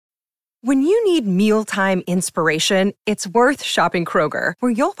When you need mealtime inspiration, it's worth shopping Kroger,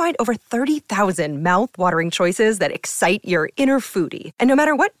 where you'll find over 30,000 mouth-watering choices that excite your inner foodie. And no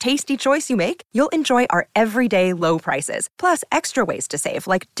matter what tasty choice you make, you'll enjoy our everyday low prices, plus extra ways to save,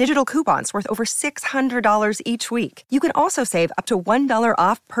 like digital coupons worth over $600 each week. You can also save up to $1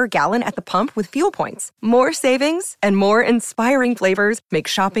 off per gallon at the pump with fuel points. More savings and more inspiring flavors make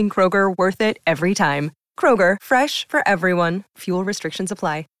shopping Kroger worth it every time. Kroger, fresh for everyone. Fuel restrictions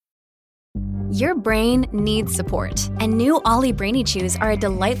apply. Your brain needs support, and new Ollie Brainy Chews are a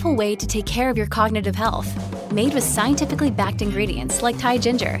delightful way to take care of your cognitive health. Made with scientifically backed ingredients like Thai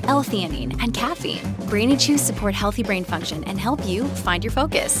ginger, L-theanine, and caffeine, Brainy Chews support healthy brain function and help you find your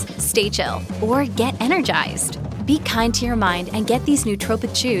focus, stay chill, or get energized. Be kind to your mind and get these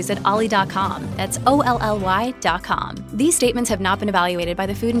nootropic chews at ollie.com. That's OLLY.com. These statements have not been evaluated by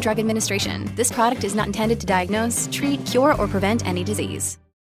the Food and Drug Administration. This product is not intended to diagnose, treat, cure, or prevent any disease.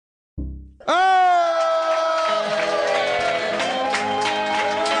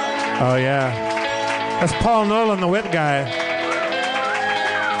 Oh, yeah. That's Paul Nolan, the wit guy.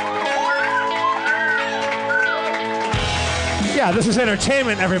 Yeah, this is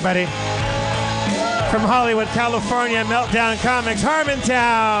entertainment, everybody. From Hollywood, California, Meltdown Comics,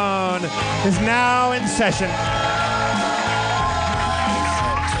 Harmontown is now in session.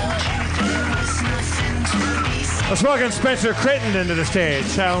 Let's welcome Spencer Crittenden to the stage,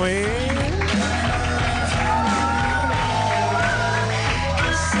 shall we?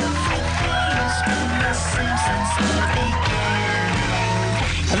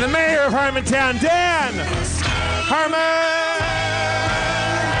 And the mayor of Harmontown, Dan Harmon.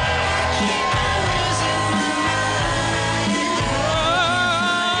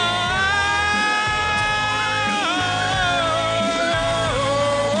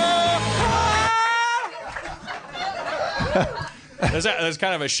 There's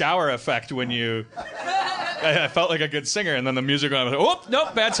kind of a shower effect when you... I felt like a good singer, and then the music went, oh,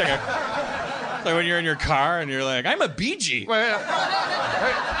 nope, bad singer. Like when you're in your car and you're like, I'm a Bee Gee. Wait,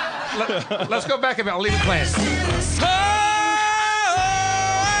 let's go back a bit. I'll leave it playing.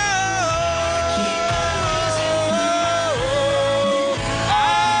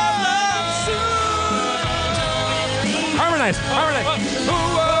 Harmonize.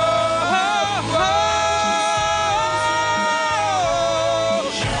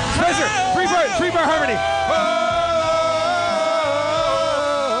 Spencer, three-bar harmony.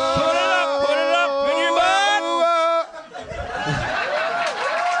 Put it up in your butt.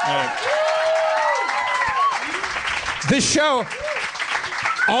 This show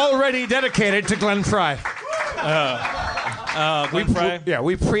already dedicated to Glenn Frey. Glenn Frey?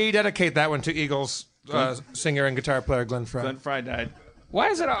 We pre-dedicate that one to Eagles singer and guitar player Glenn Frey. Glenn Frey died.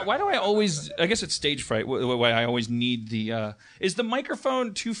 Why do I always... I guess it's stage fright. Why I always need the... Is the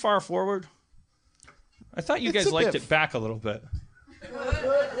microphone too far forward? I thought you guys liked it back a little bit.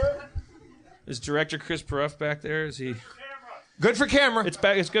 Is director Chris Peruff back there? Is he... Good for camera. It's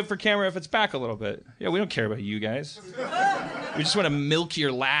back. It's good for camera if it's back a little bit. Yeah, we don't care about you guys. We just want to milk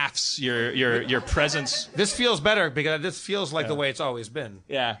your laughs, your presence. This feels better because this feels like the way it's always been.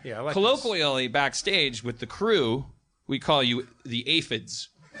 Yeah. I like colloquially, backstage with the crew, we call you the aphids.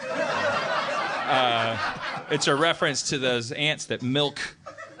 It's a reference to those ants that milk.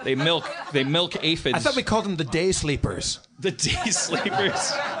 They milk aphids. I thought we called them the day sleepers. The day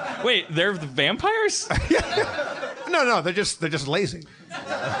sleepers. Wait, they're the vampires? No, they're just lazy.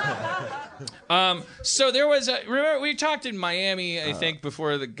 So there was remember we talked in Miami, I think,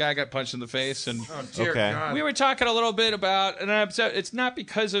 before the guy got punched in the face, and God. we were talking a little bit about, and it's not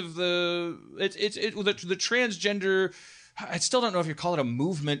because of the transgender. I still don't know if you call it a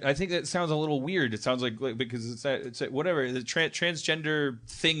movement. I think that sounds a little weird. It sounds like because it's whatever the transgender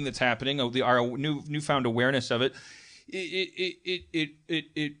thing that's happening. Our newfound awareness of it.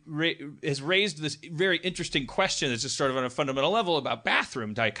 It has raised this very interesting question that's just sort of on a fundamental level about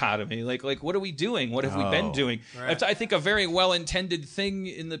bathroom dichotomy. Like what are we doing? What have we been doing? Right. I think a very well-intended thing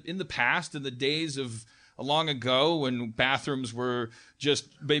in the past, in the days of long ago when bathrooms were just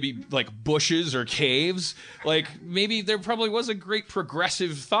maybe like bushes or caves, like maybe there probably was a great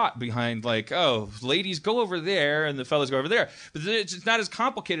progressive thought behind like, oh, ladies go over there and the fellas go over there. But it's not as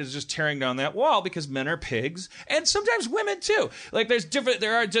complicated as just tearing down that wall because men are pigs and sometimes women too. Like there's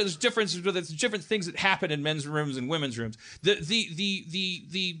differences with it's different things that happen in men's rooms and women's rooms.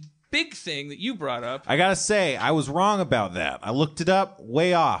 The big thing that you brought up. I gotta say, I was wrong about that. I looked it up,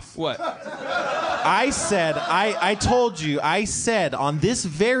 way off. What? I told you, I said on this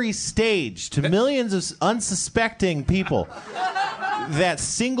very stage to millions of unsuspecting people, that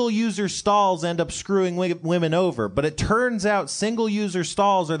single-user stalls end up screwing women over, but it turns out single-user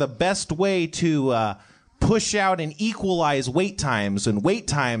stalls are the best way to push out and equalize wait times, and wait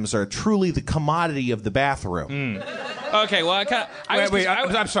times are truly the commodity of the bathroom. Okay, well,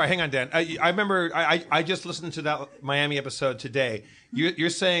 I'm sorry. Hang on, Dan. I remember I just listened to that Miami episode today. You're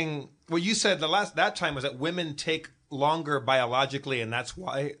saying what you said that time was that women take longer biologically, and that's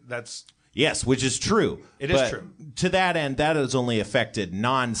why that's. Yes, which is true. It is true. To that end, that has only affected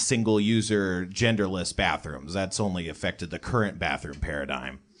non-single-user, genderless bathrooms. That's only affected the current bathroom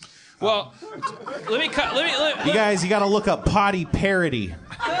paradigm. Well, let me. You guys, you got to look up potty parity.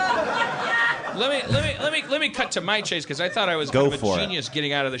 Let me cut to my chase because I thought I was kind of a genius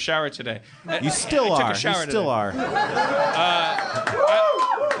getting out of the shower today. You still are. I took a shower You still today. are.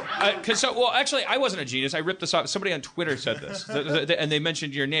 Actually, I wasn't a genius. I ripped this off. Somebody on Twitter said this, and they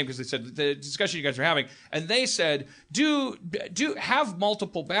mentioned your name because they said the discussion you guys were having, and they said, do have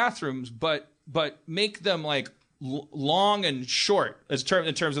multiple bathrooms, but make them like long and short in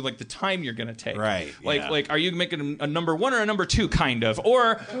terms of like the time you're going to take. Right. Like are you making a number 1 or a number 2 kind of,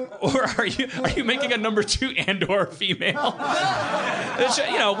 or are you making a number 2 and or female?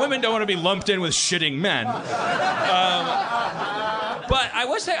 Women don't want to be lumped in with shitting men. But I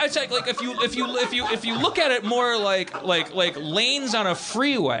was saying, like if you look at it more like lanes on a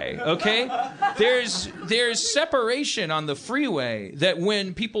freeway, okay? There's separation on the freeway that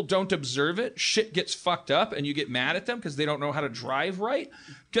when people don't observe it, shit gets fucked up and you get mad at them because they don't know how to drive right.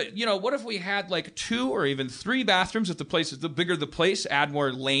 What if we had like 2 or even 3 bathrooms if the bigger the place, add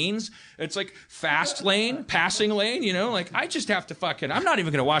more lanes. It's like fast lane, passing lane, like I just have to I'm not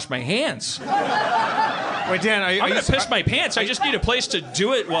even going to wash my hands. Wait, Dan, I'm going to piss my pants. I just need a place to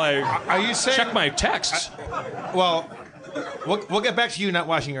do it while I check my texts. Well, we'll get back to you not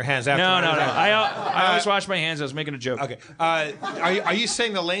washing your hands after. No. I always wash my hands. I was making a joke. Okay. Are you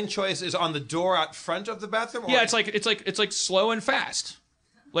saying the lane choice is on the door out front of the bathroom? Yeah, it's like slow and fast.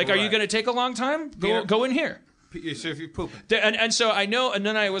 Like, are you going to take a long time? Go in here. So if you're pooping. And so I know, and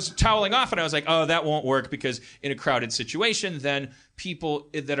then I was toweling off, and I was like, oh, that won't work because in a crowded situation, then people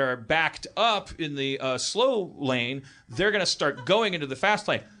that are backed up in the slow lane, they're going to start going into the fast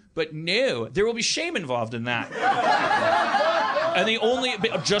lane. But no, there will be shame involved in that.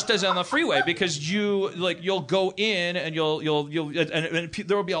 And just as on the freeway, because you'll go in and and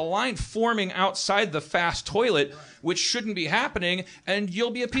there will be a line forming outside the fast toilet, which shouldn't be happening, and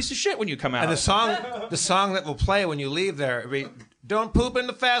you'll be a piece of shit when you come out. And the song that will play when you leave there, will be, don't poop in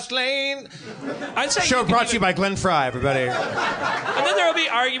the fast lane. I'd say Show brought to you by Glenn Fry, everybody. And then there will be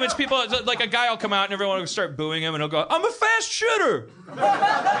arguments. People, like a guy will come out and everyone will start booing him, and he'll go, "I'm a fast shitter."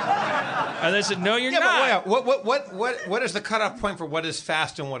 And they said, "No, you're not." But what is the cutoff point for what is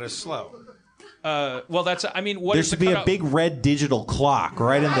fast and what is slow? Well, that's. I mean, what there is should the be cutoff? a big red digital clock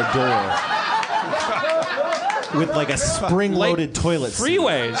right in the door with like a spring-loaded toilet seat.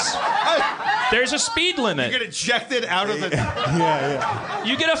 Freeways. There's a speed limit. You get ejected out of the... Yeah.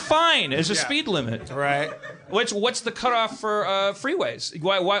 You get a fine as a speed limit. Right. What's the cutoff for freeways?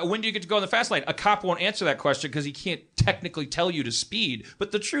 When do you get to go in the fast lane? A cop won't answer that question because he can't technically tell you to speed.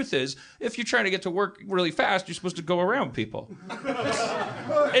 But the truth is, if you're trying to get to work really fast, you're supposed to go around people.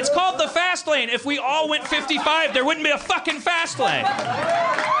 It's called the fast lane. If we all went 55, there wouldn't be a fucking fast lane.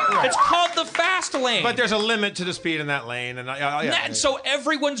 It's called the fast lane. But there's a limit to the speed in that lane, and so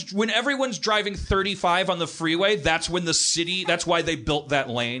when everyone's driving 35 on the freeway, that's why they built that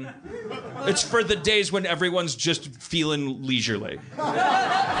lane. It's for the days when everyone's just feeling leisurely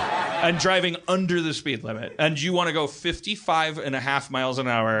and driving under the speed limit, and you want to go 55.5 miles an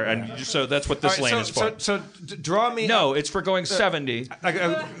hour, and so that's what this lane is for. So draw me. No, it's for going 70,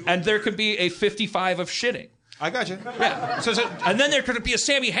 and there could be a 55 of shitting. I got you. Yeah. And then there could be a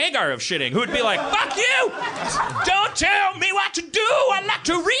Sammy Hagar of shitting who would be like, "Fuck you! Don't tell me what to do. I like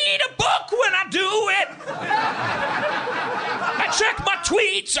to read a book when I do it. I check my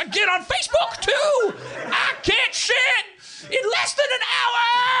tweets. I get on Facebook too. I can't shit in less than an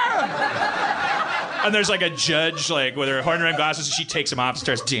hour." And there's like a judge, like with her horn rimmed glasses, and she takes him off and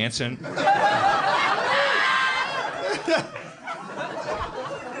starts dancing.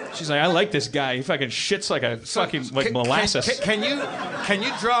 She's like, "I like this guy. He fucking shits like a fucking molasses." Can you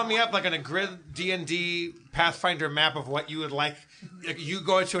draw me up like on a grid D&D Pathfinder map of what you would like? You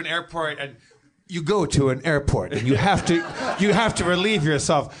go to an airport and you have to relieve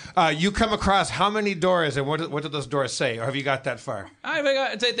yourself. You come across how many doors and what do those doors say? Or have you got that far?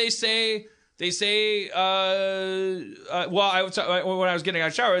 They They say, when I was getting out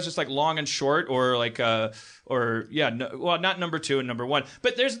of the shower, it was just like long and short, or like, not number 2 and number 1.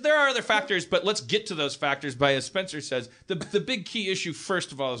 But there are other factors, but let's get to those factors by, as Spencer says, the big key issue,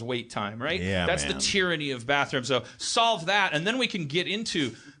 first of all, is wait time, right? Yeah, That's man. the tyranny of bathrooms. So solve that, and then we can get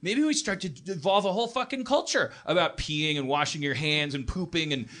into, maybe we start to evolve a whole fucking culture about peeing and washing your hands and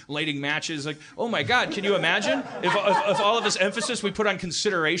pooping and lighting matches. Like, oh my God, can you imagine if all of this emphasis we put on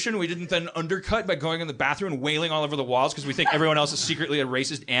consideration, we didn't then undercut by going in the bathroom and wailing all over the walls because we think everyone else is secretly a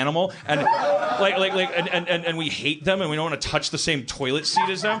racist animal, and and we hate them and we don't want to touch the same toilet seat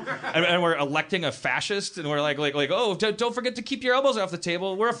as them, and we're electing a fascist, and we're like oh, don't forget to keep your elbows off the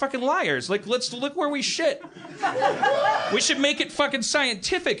table. We're fucking liars. Like, let's look where we shit. We should make it fucking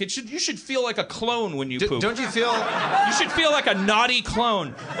scientific. You should feel like a clone when you poop. Don't you feel? You should feel like a naughty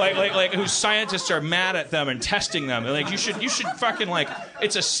clone, like whose scientists are mad at them and testing them. Like you should fucking, like,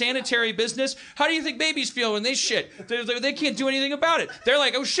 it's a sanitary business. How do you think babies feel when they shit? They can't do anything about it. They're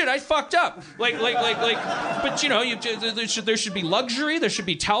like, oh shit, I fucked up. But you know, there should be luxury. There should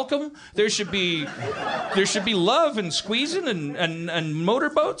be talcum. There should be love and squeezing and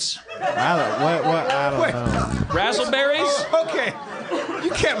motorboats. I don't know. Razzleberries. Oh, okay,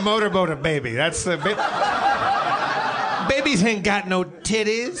 you can't motorboat a baby. That's the babies ain't got no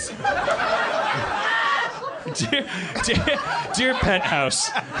titties. Dear Penthouse,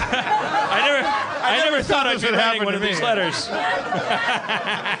 I never thought I'd be writing one of these letters.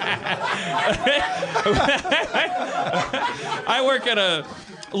 I work at a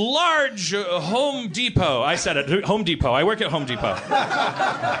large Home Depot. I said it, Home Depot. I work at Home Depot.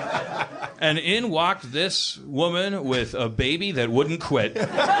 And in walked this woman with a baby that wouldn't quit.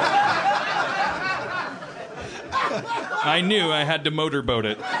 I knew I had to motorboat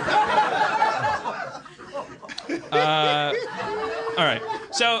it. All right,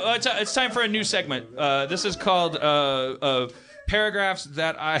 so it's time for a new segment. This is called paragraphs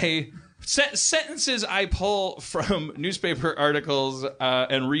that sentences I pull from newspaper articles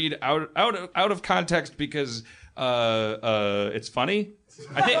and read out of context because it's funny.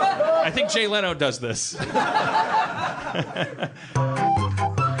 I think Jay Leno does this.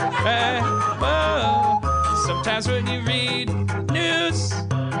 Sometimes when you read news,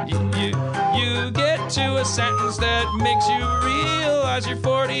 you get to a sentence that makes you realize you're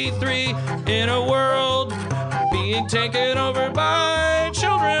 43 in a world being taken over by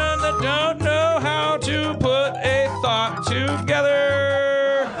children that don't know how to put a thought together.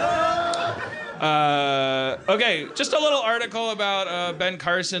 Okay, just a little article about Ben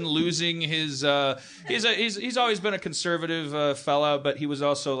Carson losing his. He's always been a conservative fella, but he was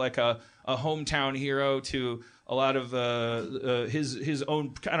also like a hometown hero to a lot of his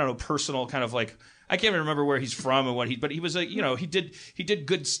own, I don't know, personal kind of like. I can't even remember where he's from and but he was he did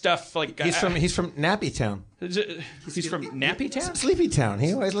good stuff. Like he's from Nappy Town. He's from Nappy Town? Sleepy Town.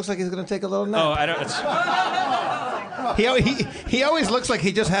 He always looks like he's going to take a little nap. Oh, I don't. He always looks like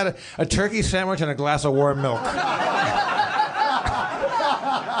he just had a turkey sandwich and a glass of warm milk.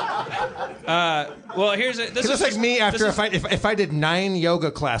 Well, here's it. He looks like me after if I did 9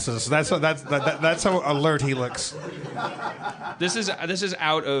 yoga classes. That's how alert he looks. This is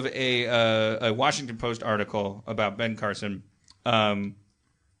out of a Washington Post article about Ben Carson, and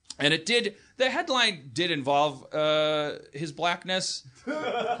the headline did involve his blackness,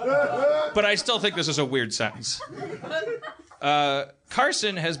 but I still think this is a weird sentence.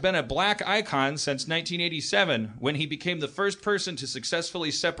 Carson has been a black icon since 1987, when he became the first person to successfully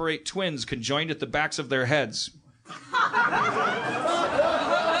separate twins conjoined at the backs of their heads.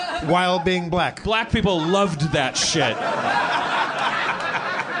 While being black. Black people loved that shit.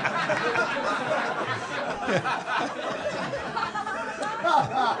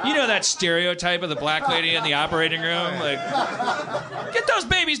 You know that stereotype of the black lady in the operating room? Like, get those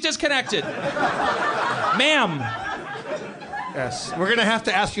babies disconnected. Ma'am. Yes. We're going to have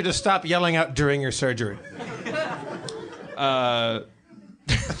to ask you to stop yelling out during your surgery.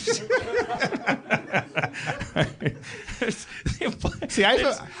 See,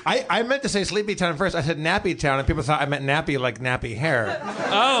 I meant to say Sleepy Town first. I said Nappy Town, and people thought I meant nappy like nappy hair.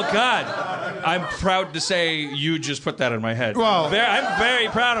 Oh, God. I'm proud to say you just put that in my head. Well, I'm very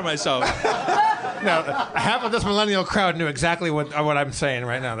proud of myself. No, half of this millennial crowd knew exactly what I'm saying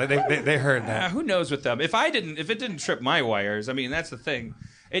right now. They heard that. Who knows with them? If it didn't trip my wires, I mean, that's the thing.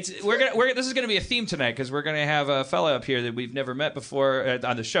 This is gonna be a theme tonight because we're gonna have a fella up here that we've never met before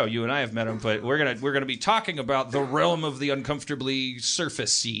on the show. You and I have met him, but we're gonna be talking about the realm of the uncomfortably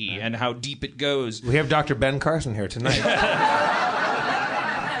surfacey and how deep it goes. We have Dr. Ben Carson here tonight.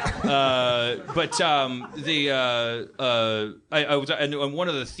 And one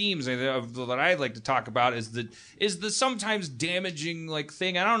of the themes that I'd like to talk about is the sometimes damaging like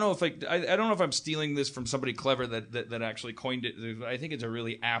thing. I don't know if I don't know if I'm stealing this from somebody clever that actually coined it. I think it's a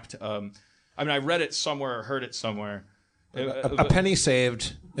really apt. I mean, I read it somewhere or heard it somewhere. A penny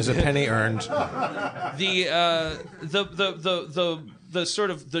saved is a penny earned. The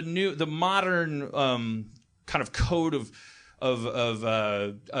sort of the modern kind of code of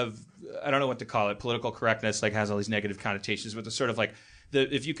I don't know what to call it. Political correctness like has all these negative connotations, but the sort of like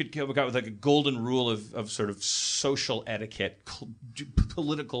if you could come up with like a golden rule of sort of social etiquette,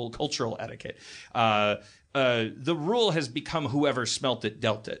 political cultural etiquette, the rule has become whoever smelt it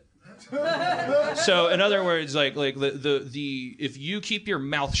dealt it. So in other words, like the if you keep your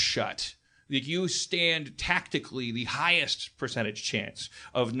mouth shut, like you stand tactically the highest percentage chance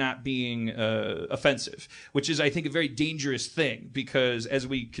of not being offensive, which is, I think, a very dangerous thing because, as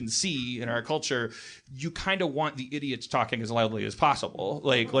we can see in our culture, you kind of want the idiots talking as loudly as possible.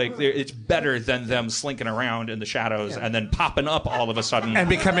 Like it's better than them slinking around in the shadows and then popping up all of a sudden and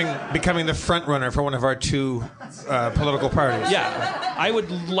becoming the front runner for one of our two political parties. Yeah, I would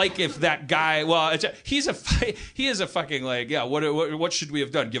like if that guy. Well, he is a fucking like yeah. What should we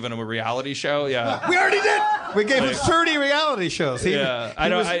have done? Given him a reality show? Yeah, we already did. We gave him 30 reality shows. He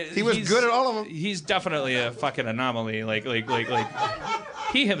was good at all of them. He's definitely a fucking anomaly. Like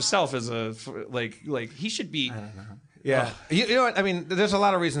he himself is a like he should be. I don't know. Yeah, you know what? I mean, there's a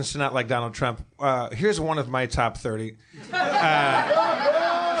lot of reasons to not like Donald Trump. Here's one of my top 30.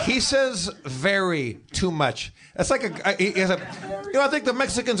 He says very too much. It's like I think the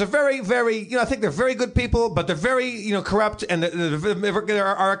Mexicans are very, very, I think they're very good people, but they're very, corrupt, and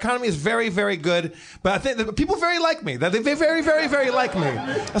our economy is very, very good. But I think that people very like me. They very, very, very like me.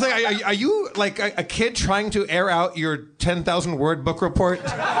 I was like, are you like a kid trying to air out your 10,000 word book report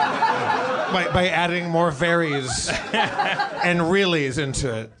by adding more veries and reallys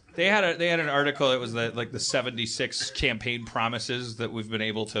into it? They had an article that was the 76 campaign promises that we've been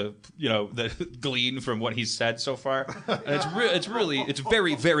able to glean from what he's said so far, and it's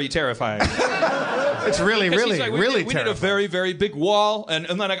very, very terrifying. It's really terrifying. We need a very, very big wall, and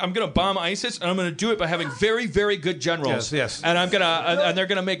then I'm going to bomb ISIS, and I'm going to do it by having very, very good generals. Yes. And and they're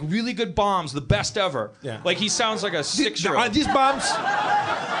going to make really good bombs, the best ever. Yeah. Like he sounds like a 6-year-old. These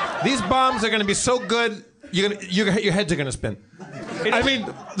bombs are going to be so good, your heads are going to spin. I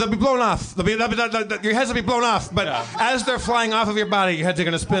mean, they'll be blown off. Your heads will be blown off, but as they're flying off of your body, your heads are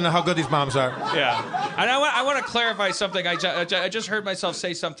going to spin on how good these bombs are. Yeah. And I want to clarify something. I just heard myself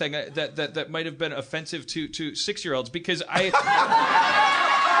say something that might have been offensive to 6-year-olds because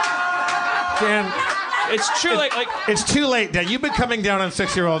Dan, it's true. It's too late, Dan. You've been coming down on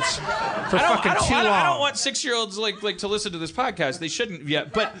 6-year-olds for fucking too long. I don't want 6-year-olds like to listen to this podcast. They shouldn't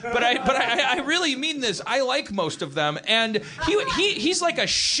yet. But I really mean this. I like most of them, and he's like a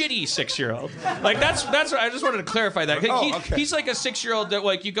shitty 6-year-old. Like that's what I just wanted to clarify that. Okay. He's like a 6-year-old that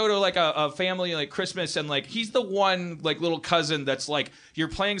like you go to like a family like Christmas and like he's the one like little cousin that's like you're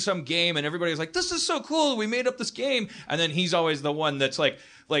playing some game and everybody's like this is so cool we made up this game, and then he's always the one that's like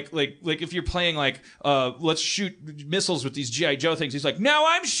if you're playing like let's shoot missiles with these G.I. Joe things, he's like, now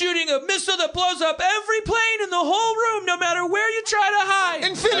I'm shooting a missile that blows up every plane in the whole room no matter where you try to hide.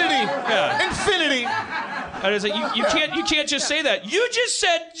 Infinity. Yeah. Infinity. And it's like you can't just say that. You just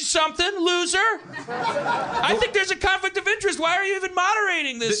said something, loser. I think there's a conflict of interest. Why are you even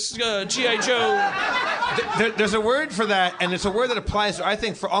moderating this G.I. Joe? There's a word for that, and it's a word that applies, I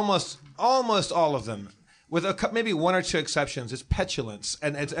think, for almost all of them. With maybe one or two exceptions, it's petulance,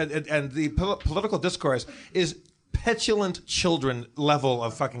 and the political discourse is petulant children level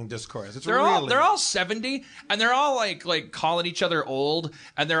of fucking discourse. They're all 70, and they're all like calling each other old,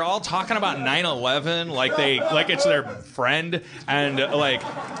 and they're all talking about 9/11 like it's their friend, and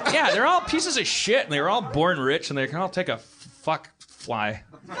they're all pieces of shit, and they were all born rich, and they can all take a fuck fly.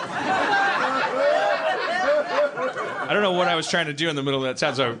 I don't know what I was trying to do in the middle of that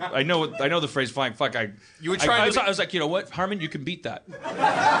sentence. I know the phrase "flying fuck." I was like, you know what, Harmon, you can beat that.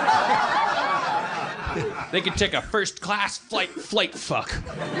 They could take a first class flight fuck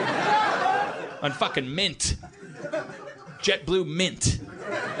on fucking Mint, JetBlue Mint.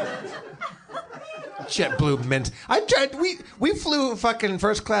 JetBlue Mint. I tried. We flew fucking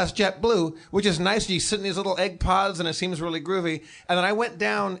first class JetBlue, which is nice. You sit in these little egg pods, and it seems really groovy. And then I went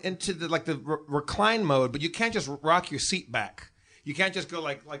down into the recline mode, but you can't just rock your seat back. You can't just go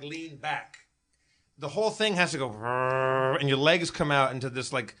like lean back. The whole thing has to go, and your legs come out into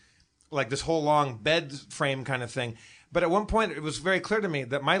this like this whole long bed frame kind of thing. But at one point, it was very clear to me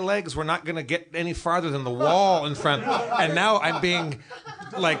that my legs were not going to get any farther than the wall in front. And now I'm being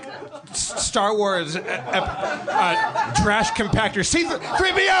like Star Wars trash compactor.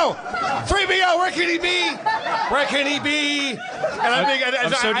 C-3PO, 3PO, where can he be? Where can he be? And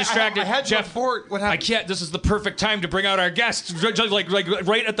I'm so distracted. I had Jeff, what happened? I can't. This is the perfect time to bring out our guests. Like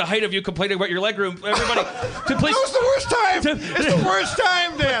right at the height of you complaining about your legroom. Everybody, please. That was the worst time. It's the worst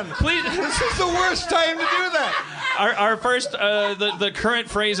time, Dan. Please. This is the worst time to do that. Our first, the current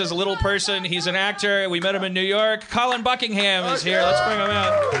phrase is a little person. He's an actor. We met him in New York. Colin Buckingham is here. Let's bring him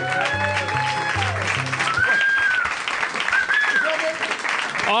out.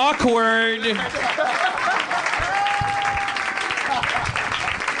 Awkward.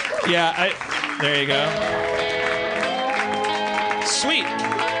 Yeah, there you go. Sweet.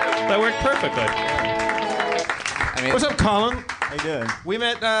 That worked perfectly. What's up, Colin? How you doing? We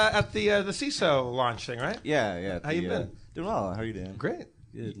met at the CISO launch thing, right? Yeah. How you been? Doing well. How are you doing? Great.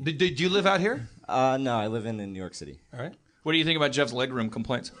 Good. Did you live out here? No, I live in New York City. All right. What do you think about Jeff's legroom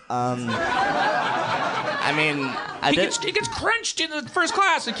complaints? I mean, He gets crunched in the first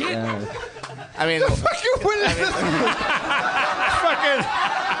class. I can't. I mean,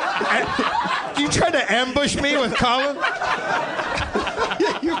 You tried to ambush me with Colin?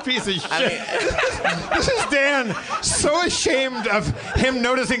 You piece of shit. This is Dan so ashamed of him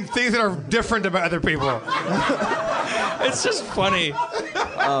noticing things that are different about other people. It's just funny.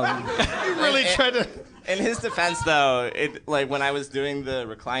 You really tried to... In his defense, though, when I was doing the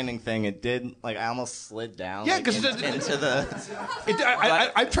reclining thing, it did I almost slid down. Yeah, because into the.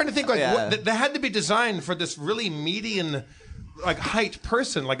 I'm trying to think that had to be designed for this really median, height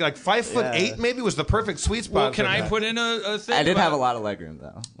person, like 5'8" maybe was the perfect sweet spot. Well, can I put in a thing? I did have a lot of legroom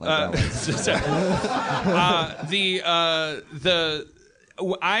though.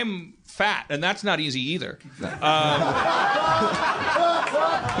 I'm fat, and that's not easy either.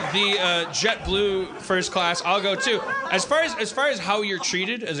 The JetBlue first class, I'll go too. As far as how you're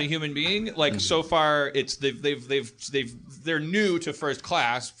treated as a human being, so far it's they're new to first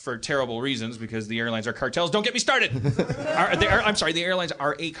class for terrible reasons because the airlines are cartels. Don't get me started. I'm sorry, the airlines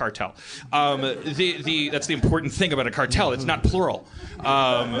are a cartel. That's the important thing about a cartel. It's not plural.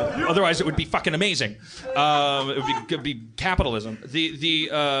 Otherwise, it would be fucking amazing. It would be capitalism. The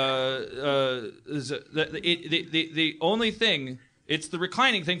only thing. It's the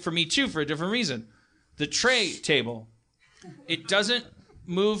reclining thing for me, too, for a different reason. The tray table, it doesn't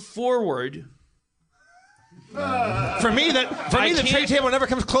move forward. For me, the tray table never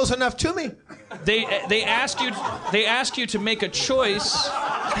comes close enough to me. They ask you to make a choice.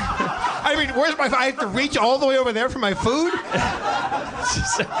 I mean, I have to reach all the way over there for my food?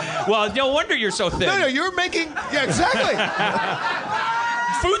 Well, no wonder you're so thin. No, you're making... Yeah, exactly.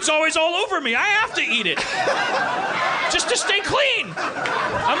 Food's always all over me. I have to eat it. Just to stay clean.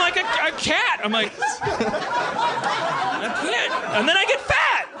 I'm like a cat. I'm like, I can't. And then I get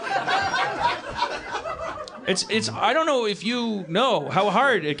fat. It's. I don't know if you know how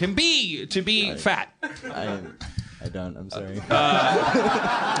hard it can be to be fat. I don't. I'm sorry.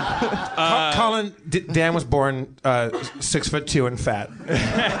 Colin, Dan was born 6'2" and fat.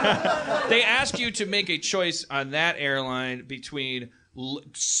 They ask you to make a choice on that airline between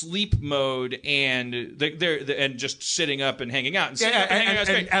sleep mode and and just sitting up and hanging out. And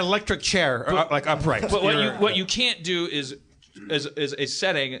an electric chair, upright. But what you can't do is a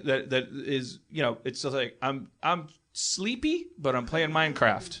setting that is, it's just like I'm sleepy, but I'm playing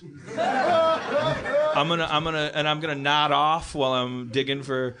Minecraft. I'm gonna nod off while I'm digging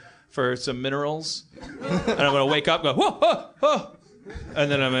for some minerals, and I'm gonna wake up, and go whoa, whoa, whoa, and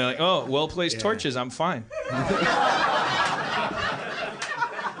then I'm like, oh, well-placed torches, I'm fine.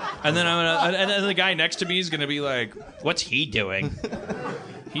 And then and then the guy next to me is gonna be like, "What's he doing?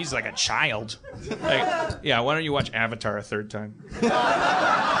 He's like a child." Yeah, why don't you watch Avatar a third time?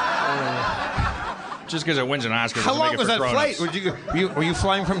 Just because it wins an Oscar. How long was that flight? Were you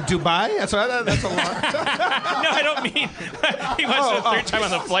flying from Dubai? That's a long. No, I don't mean. He watched it a third time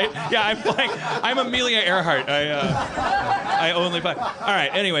on the flight. Yeah, I'm flying. I'm Amelia Earhart. I only fly. All right.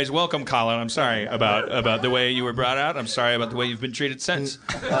 Anyways, welcome, Colin. I'm sorry about the way you were brought out. I'm sorry about the way you've been treated since.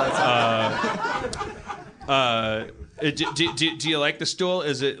 Do you like the stool?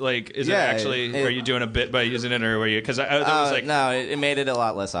 Is it actually? Are you doing a bit by using it, or were you? Because no, it made it a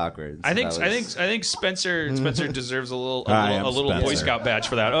lot less awkward. I think Spencer deserves a little Boy Scout badge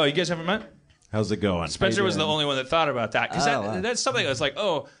for that. Oh, you guys haven't met? How's it going? Spencer was the only one that thought about that because that's something that's like,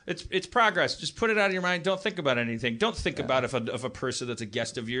 it's progress. Just put it out of your mind. Don't think about anything. Don't think about if a person that's a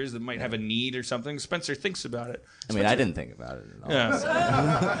guest of yours that might have a need or something. Spencer thinks about it. I didn't think about it at all.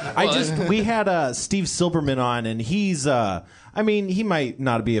 Yeah. We had Steve Silberman on, and he's I mean, he might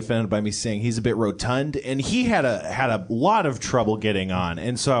not be offended by me saying he's a bit rotund, and he had a lot of trouble getting on.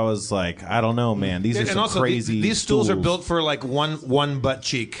 And so I was like, I don't know, man. These are some crazy. These stools are built for like one butt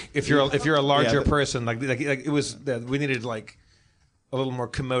cheek. If you're a larger person, like it was, we needed like a little more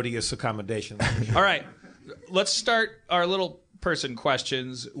commodious accommodation. All right, let's start our little person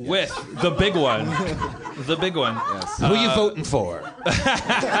questions with the big one. The big one. Yes. Who are you voting for?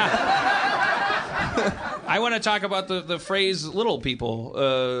 I want to talk about the phrase "little people."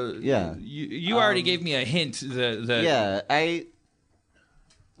 You already gave me a hint that.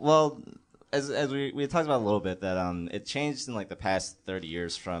 As we talked about a little bit, that it changed in like the past 30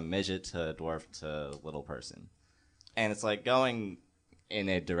 years from midget to dwarf to little person, and it's like going in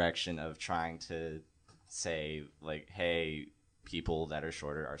a direction of trying to say like, hey, people that are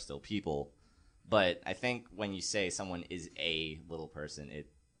shorter are still people, but I think when you say someone is a little person,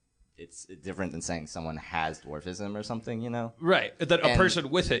 it's different than saying someone has dwarfism or something, you know? Right. That a person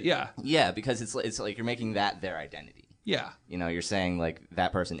with it, yeah. Yeah, because it's like you're making that their identity. Yeah. You know, you're saying like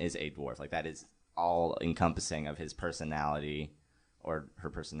that person is a dwarf. Like that is all encompassing of his personality or her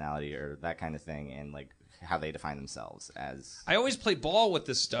personality or that kind of thing, and like how they define themselves as. I always play ball with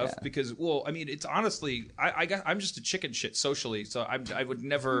this stuff because, well, I mean, it's honestly, I'm just a chicken shit socially, so I would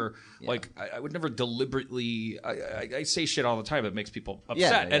never I would never deliberately. I say shit all the time that makes people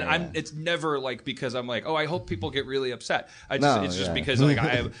upset, it's never like because I'm like, oh, I hope people get really upset. It's just because like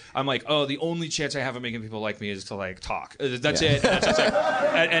I'm like, oh, the only chance I have of making people like me is to like talk. That's it. And, that's like,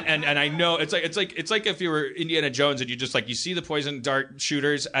 and I know it's like if you were Indiana Jones and you just like you see the poison dart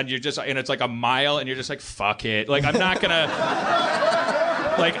shooters and you're just and it's like a mile and you're just like, fuck it. Like, I'm not gonna...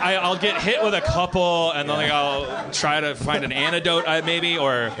 Like, I'll get hit with a couple, and then like, I'll try to find an antidote, maybe,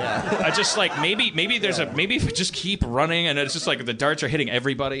 or I just, like, maybe there's maybe if I just keep running, and it's just, like, the darts are hitting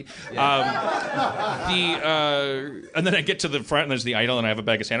everybody. And then I get to the front, and there's the idol, and I have a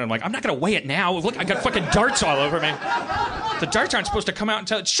bag of sand, and I'm like, I'm not gonna weigh it now. Look, I got fucking darts all over me. The darts aren't supposed to come out and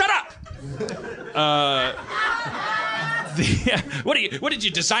tell... Shut up! What did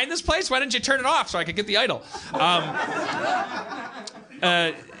you design this place? Why didn't you turn it off so I could get the idol?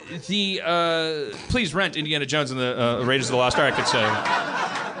 Please rent Indiana Jones and the Raiders of the Lost Ark.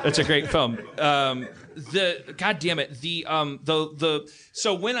 It's a great film. God damn it.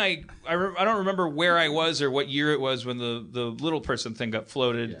 So when I don't remember where I was or what year it was when the little person thing got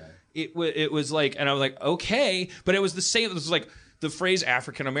floated. Yeah. It was like, and I was like, okay, but it was the same. It was like. The phrase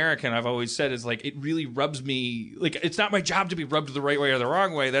African American, I've always said, is like, it really rubs me, like, it's not my job to be rubbed the right way or the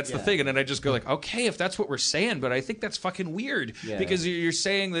wrong way. That's the thing. And then I just go like, okay, if that's what we're saying, but I think that's fucking weird because you're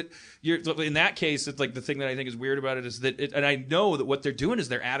saying that in that case, it's like the thing that I think is weird about it is that, and I know that what they're doing is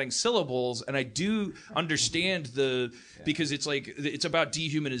they're adding syllables, and I do understand because it's like, it's about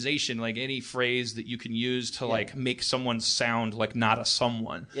dehumanization, like any phrase that you can use to like make someone sound like not a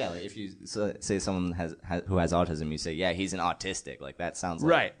someone. Yeah, like if you say someone who has autism, you say, yeah, he's an autistic. Like that sounds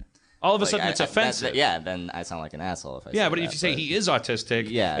like, right. All of a sudden, it's offensive. Then I sound like an asshole if I say but if you say he is autistic,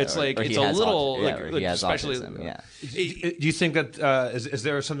 it's like it's a little like he has especially. Autism, Do you think that is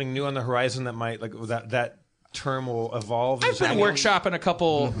there something new on the horizon that might like that term will evolve? I've been workshopping a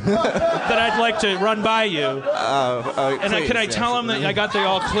couple that I'd like to run by you. And can I tell them that I got the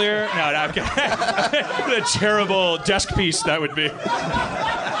all clear? No, I'm kidding. What a terrible desk piece that would be.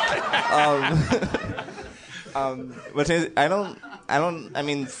 But I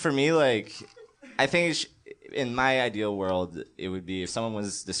mean, for me, like, I think in my ideal world, it would be if someone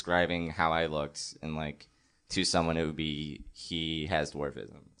was describing how I looked, and like to someone, it would be he has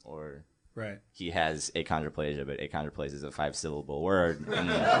dwarfism, or he has achondroplasia, but achondroplasia is a 5-syllable word, and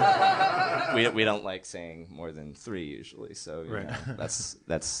we don't like saying more than 3 usually, so you know,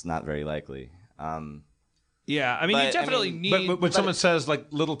 that's not very likely. Yeah, I mean, you definitely need. But when someone says like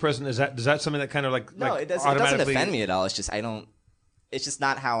little person, does that something that kind of like no, like it doesn't offend me at all. It's just it's just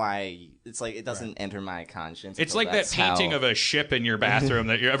not how it's like it doesn't enter my conscience. It's like that painting of a ship in your bathroom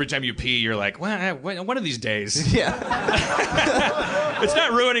that every time you pee, you're like, well, one of these days. Yeah. It's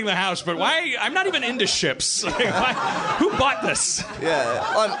not ruining the house, but why? I'm not even into ships. Like, who bought this?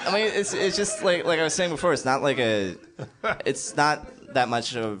 Yeah. Well, I mean, it's just like I was saying before. It's not that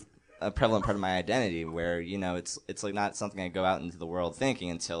much of a prevalent part of my identity where, you know, it's like not something I go out into the world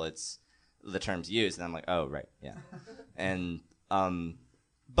thinking until it's the term's used, and I'm like, oh, right, yeah. And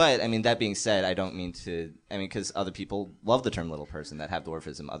but I mean, that being said, I don't mean to, I mean, because other people love the term little person that have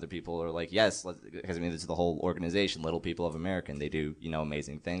dwarfism. Other people are like, yes, because I mean, this is the whole organization, Little People of America, and they do, you know,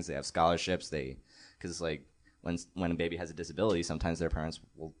 amazing things. They have scholarships. Because like when a baby has a disability, sometimes their parents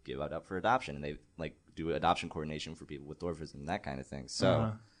will give it up for adoption, and they like do adoption coordination for people with dwarfism, that kind of thing.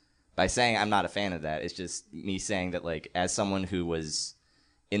 So by saying I'm not a fan of that, it's just me saying that, like, as someone who was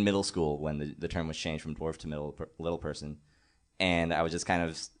in middle school when the term was changed from dwarf to little person, and I was just kind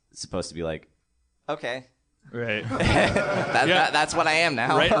of supposed to be like, okay. Right. That's what I am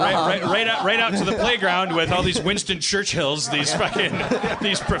now. Right out to the playground with all these Winston Churchills,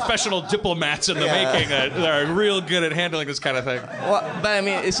 these professional diplomats in the making that are real good at handling this kind of thing. Well, but I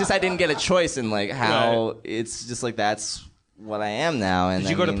mean, it's just I didn't get a choice in like how it's just like that's what I am now. And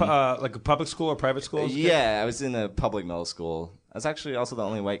did you go to like a public school or private school? Yeah, I was in a public middle school. I was actually also the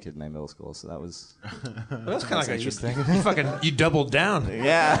only white kid in my middle school, so that was that's kind of like interesting. You doubled down.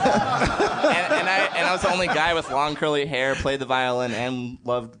 Yeah, and I was the only guy with long curly hair, played the violin, and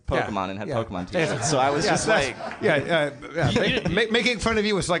loved Pokemon and had Pokemon T-shirts. So I was just like, making fun of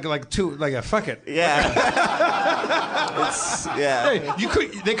you was like a fuck it. Yeah, Hey,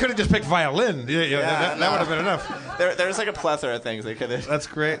 they could have just picked violin. That would have been enough. There's like a plethora of things they could have. That's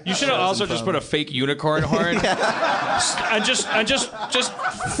great. You should have also just put a fake unicorn horn and just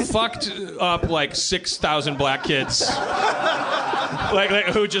fucked up like 6,000 black kids, like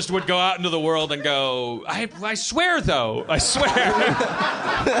who just would go out into the world and go, I swear though, I swear.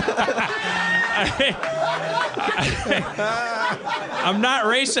 I'm not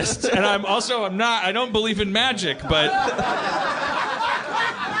racist, and I don't believe in magic, but.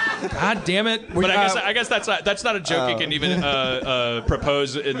 God damn it! But I guess that's not a joke you can even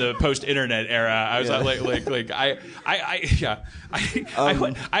propose in the post-internet era. I was I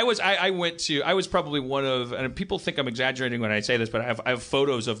was probably one of, and people think I'm exaggerating when I say this, but I have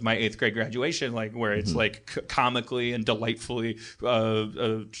photos of my 8th grade graduation, like where it's like comically and delightfully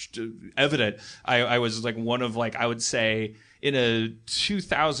evident. I was like one of like I would say. In a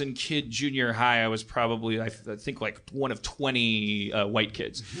 2,000 kid junior high, I was probably, I think, like one of 20 white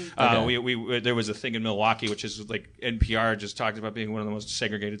kids. Okay. There was a thing in Milwaukee, which is like NPR just talked about being one of the most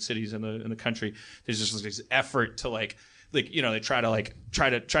segregated cities in the country. There's just like this effort to like they try to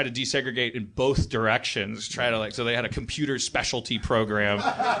desegregate in both directions. So they had a computer specialty program.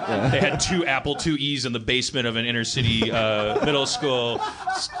 They had 2 Apple IIe's in the basement of an inner city middle school,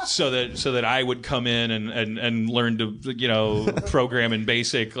 so that I would come in and learn to program in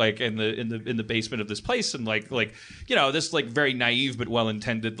BASIC like in the basement of this place, and this like very naive but well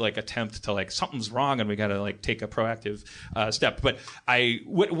intended like attempt to like something's wrong and we got to like take a proactive step. But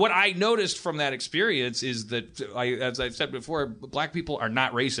what I noticed from that experience is that as I've said before, black people are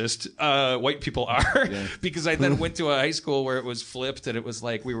not racist. White people are, because I then went to a high school where it was flipped and it was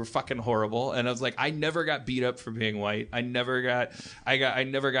like we were fucking horrible. And I was like, I never got beat up for being white. I never got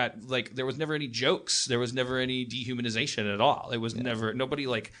like there was never any jokes. There was never any dehumanization at all. It was never nobody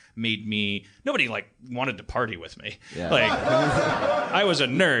like wanted to party with me. Yeah. Like I was a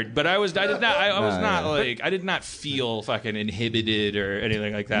nerd, but I did not feel fucking inhibited or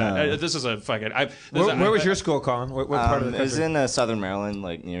anything like that. No. This is a fucking. Where was your school, Colin? What part of the country? It was in Southern Maryland,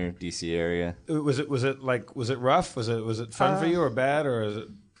 like near DC area. Was it rough? Was it fun for you or bad or is it?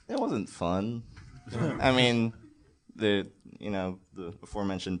 It wasn't fun. I mean, the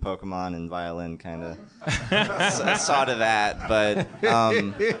aforementioned Pokemon and violin kind of saw to that, but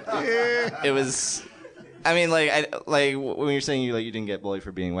it was. I mean, when you're saying you didn't get bullied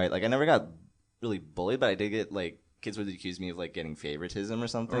for being white, like I never got really bullied, but I did get like kids would accuse me of like getting favoritism or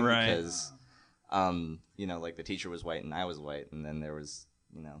something, right? Because like the teacher was white and I was white, and then there was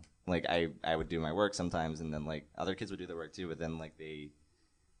like I would do my work sometimes, and then like other kids would do their work too, but then like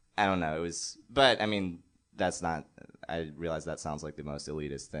I don't know, it was, but I mean. That's not. I realize that sounds like the most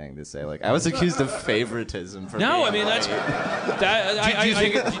elitist thing to say. Like I was accused of favoritism for. No, I mean white.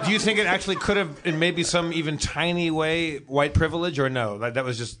 Do you think it actually could have, in maybe some even tiny way, white privilege, or no? That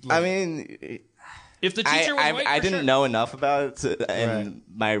was just. Like, I mean. If the teacher was white, I didn't know enough about it, and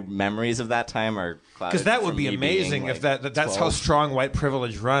my memories of that time are clouded. Because that would be amazing if that's 12. How strong white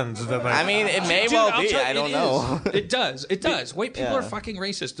privilege runs. I mean, it may well be. I don't know. It does. It does. White people are fucking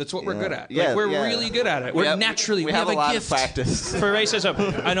racist. That's what we're good at. Like, we're really good at it. We have a lot gift of practice for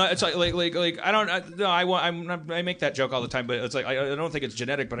racism. I know it's like I don't. No, I make that joke all the time, but it's like I don't think it's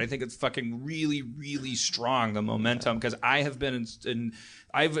genetic, but I think it's fucking really, really strong, the momentum, because I have been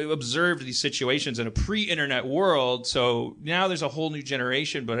I've observed these situations in a pre-internet world, so now there's a whole new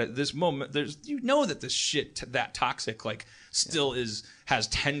generation. But at this moment, that this shit that toxic still has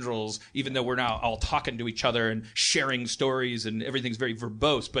tendrils, even though we're now all talking to each other and sharing stories and everything's very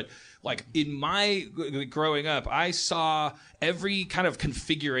verbose. But like in my growing up, I saw every kind of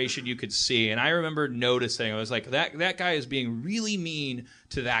configuration you could see, and I remember noticing I was like, that guy is being really mean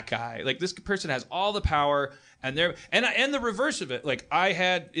to that guy. Like this person has all the power. And the reverse of it, like I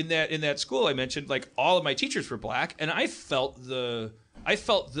had in that school I mentioned, like all of my teachers were black, and I felt the I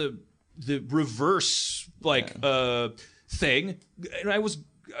felt the reverse thing, and I was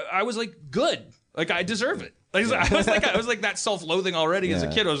like good, like I deserve it. Like, I was like that self-loathing already as a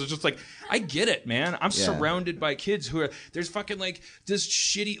kid. I was just like, I get it, man. I'm surrounded by kids who are, there's fucking like this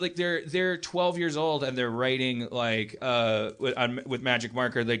shitty, like they're 12 years old and they're writing like with magic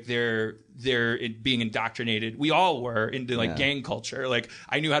marker, like they're being indoctrinated. We all were into like gang culture. Like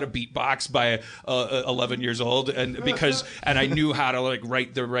I knew how to beatbox by 11 years old, and I knew how to like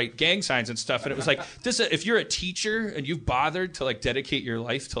write the right gang signs and stuff. And it was like this. If you're a teacher and you've bothered to like dedicate your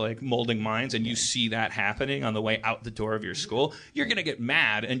life to like molding minds, and you see that happening on the way out the door of your school, you're gonna get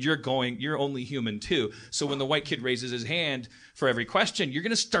mad, and you're only human too. So when the white kid raises his hand for every question, you're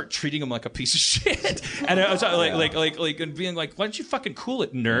gonna start treating him like a piece of shit. And I was like and being like, why don't you fucking cool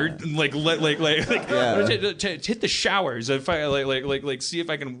it, nerd? And hit the showers. If I like see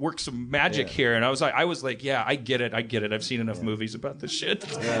if I can work some magic here. And I was like, yeah, I get it. I've seen enough movies about this shit.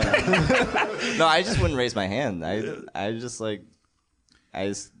 No, I just wouldn't raise my hand.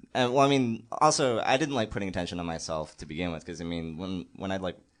 Also, I didn't like putting attention on myself to begin with, because I mean, when I'd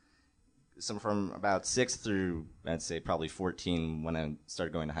like, so from about 6 through, I'd say probably 14, when I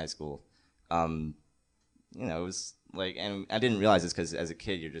started going to high school, it was like, and I didn't realize this because as a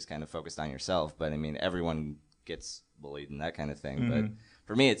kid you're just kind of focused on yourself, but I mean, everyone gets bullied and that kind of thing. But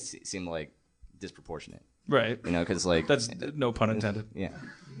for me, it seemed like disproportionate. Right. Because like... That's no pun intended. Yeah.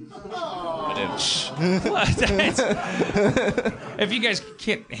 If you guys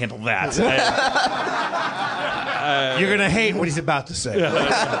can't handle that... You're going to hate what he's about to say.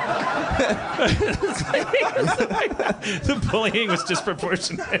 The bullying was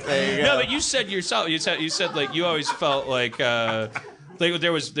disproportionate. No, but you said yourself, you said like you always felt like...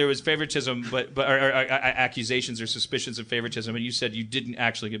 there was favoritism, but accusations or suspicions of favoritism, and you said you didn't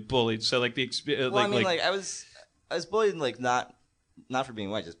actually get bullied. So like I was bullied like not for being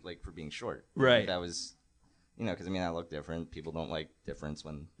white, just like for being short. Right. Like, that was, because I mean I look different. People don't like difference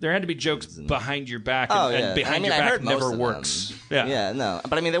when there had to be jokes behind your back, and behind your back never works. Yeah. Yeah. No,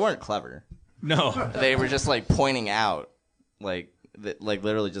 but I mean they weren't clever. No. They were just like pointing out like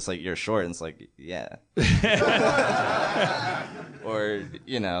literally just like you're short, and it's like yeah. Or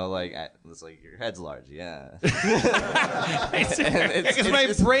like it's like your head's large, yeah. Because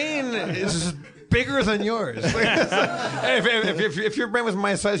my brain is bigger than yours. If your brain was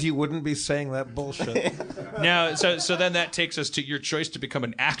my size, you wouldn't be saying that bullshit. Now, so then that takes us to your choice to become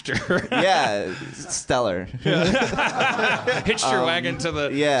an actor. Yeah, stellar. Hitched your wagon to the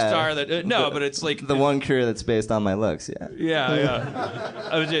star that. But it's like the one career that's based on my looks. Yeah.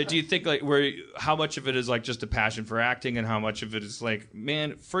 Yeah. Do you think like how much of it is like just a passion for acting, and how much of it is like,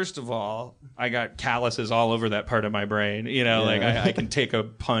 man, first of all, I got calluses all over that part of my brain. Like I can take a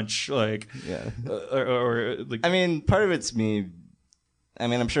punch, like, or like. I mean, part of it's me. I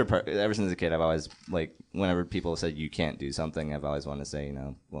mean, I'm sure ever since a kid, I've always like whenever people said you can't do something, I've always wanted to say,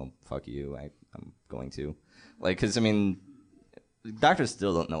 well, fuck you. I'm going to, like, because I mean, doctors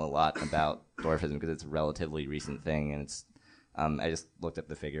still don't know a lot about dwarfism because it's a relatively recent thing, and it's. I just looked up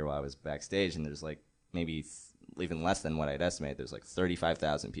the figure while I was backstage, and there's like maybe even less than what I'd estimate. There's like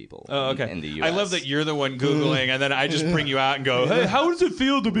 35,000 people in the U.S. I love that you're the one Googling, and then I just bring you out and go, hey, how does it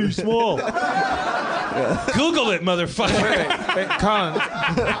feel to be small? Google it, motherfucker. Wait, Colin,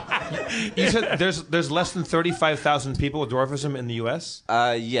 you said there's less than 35,000 people with dwarfism in the U.S.?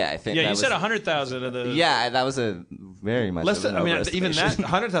 Yeah, I think. Yeah, you said 100,000 of the. Yeah, that was a very much. Less than, I mean, even that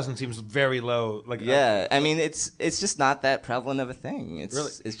 100,000 seems very low. Like, yeah, I mean, it's just not that prevalent of a thing. It's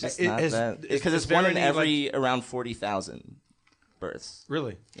really? It's just not that because it's one in every around 40,000 births.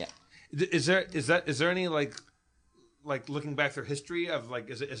 Really? Yeah. Is there any like looking back through history of like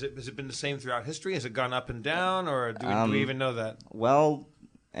has it been the same throughout history? Has it gone up and down, or do we even know that? Well,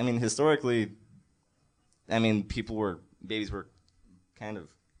 I mean, historically, I mean, babies were kind of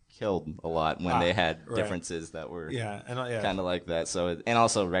killed a lot when they had differences that were kind of like that. So and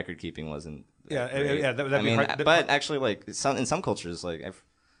also record keeping wasn't. That'd be hard. But actually, like in some cultures, like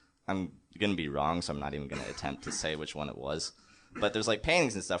I'm gonna be wrong, so I'm not even gonna attempt to say which one it was. But there's like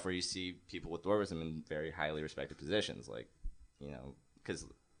paintings and stuff where you see people with dwarfism in very highly respected positions, like because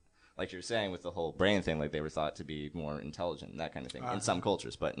like you're saying with the whole brain thing, like they were thought to be more intelligent, that kind of thing in some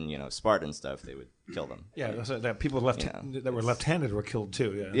cultures. But in Spartan stuff, they would kill them. Yeah, so that people that were left-handed were killed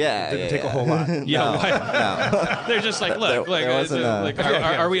too. Yeah, it didn't take a whole lot. No. They're just like, look,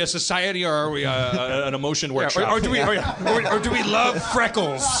 are we a society or are we an emotion workshop? Or do we love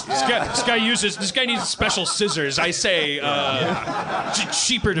freckles? This guy needs special scissors. I say,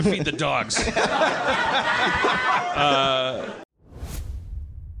 cheaper to feed the dogs.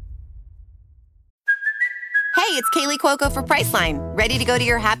 it's Kaylee Cuoco for Priceline. Ready to go to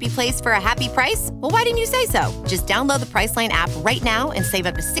your happy place for a happy price? Well, why didn't you say so? Just download the Priceline app right now and save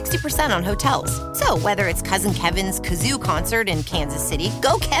up to 60% on hotels. So whether it's Cousin Kevin's Kazoo Concert in Kansas City,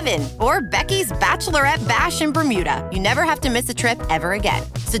 go Kevin, or Becky's Bachelorette Bash in Bermuda, you never have to miss a trip ever again.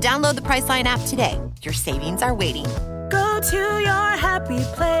 So download the Priceline app today. Your savings are waiting. Go to your happy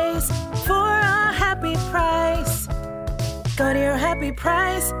place for a happy price. Go to your happy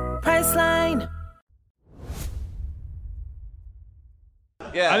price, Priceline.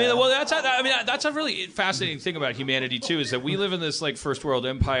 Yeah. I mean, well, that's a really fascinating thing about humanity too, is that we live in this like first world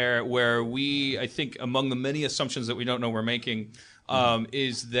empire where I think among the many assumptions that we don't know we're making,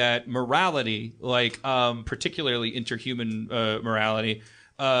 is that morality, like particularly interhuman morality,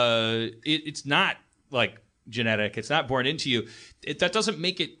 it's not like genetic. It's not born into you. That doesn't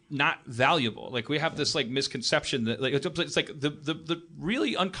make it not valuable. Like we have this like misconception that like it's like the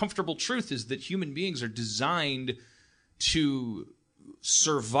really uncomfortable truth is that human beings are designed to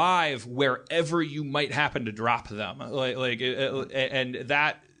survive wherever you might happen to drop them. And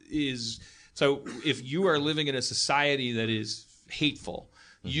that is so. If you are living in a society that is hateful,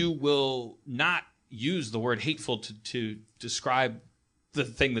 you will not use the word hateful to describe the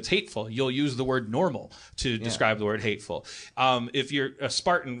thing that's hateful. You'll use the word normal to describe the word hateful. If you're a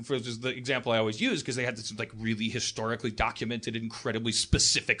Spartan, which is the example I always use, because they had this like really historically documented, incredibly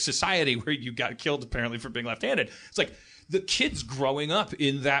specific society where you got killed apparently for being left-handed. It's like the kids growing up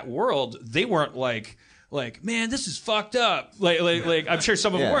in that world, they weren't like, man, this is fucked up. Like I'm sure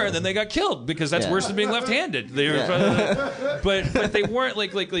some of them were, and then they got killed because that's worse than being left-handed. They were, but they weren't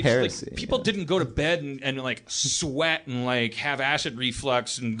like people didn't go to bed and like sweat and like have acid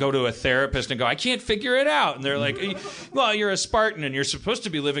reflux and go to a therapist and go, I can't figure it out. And they're like, well, you're a Spartan and you're supposed to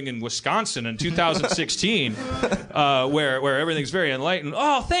be living in Wisconsin in 2016, where everything's very enlightened.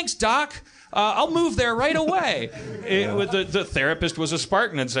 Oh, thanks, Doc. I'll move there right away. The therapist was a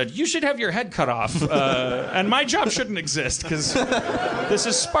Spartan and said, you should have your head cut off. And my job shouldn't exist because this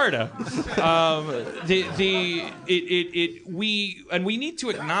is Sparta. We need to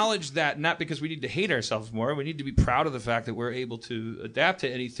acknowledge that, not because we need to hate ourselves more. We need to be proud of the fact that we're able to adapt to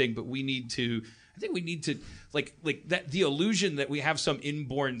anything, but we need to like that the illusion that we have some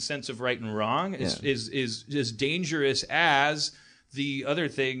inborn sense of right and wrong is as dangerous as the other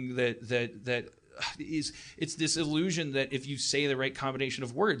thing that is, it's this illusion that if you say the right combination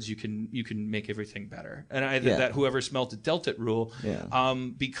of words, you can make everything better. And I think that whoever smelt it dealt it rule.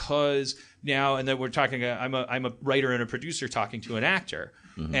 Because now, and then we're talking. I'm a writer and a producer talking to an actor,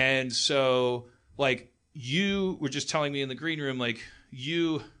 and so like you were just telling me in the green room, like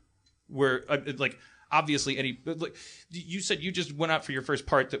you were like. Obviously, like you said, you just went out for your first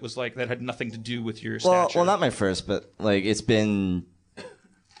part that was like that had nothing to do with your stature. Well, not my first, but like it's been,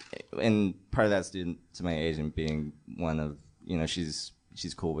 and part of that's due to my agent being one of she's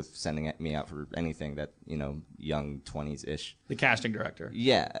cool with sending me out for anything that young 20s ish. The casting director.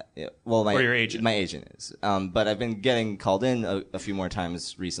 Yeah. Well, or your agent. My agent is. But I've been getting called in a few more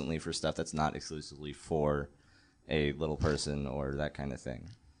times recently for stuff that's not exclusively for a little person or that kind of thing,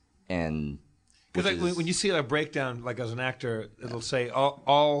 and. Because when you see a breakdown, like as an actor, it'll say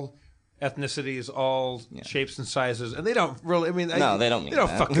all ethnicities, all shapes and sizes, and they don't really. I mean, no, they don't mean they don't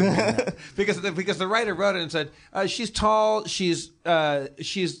that. fucking mean that. because the writer wrote it and said she's tall, she's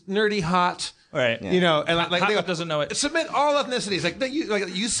nerdy, hot. Right. And like Hot doesn't know it. Submit all ethnicities.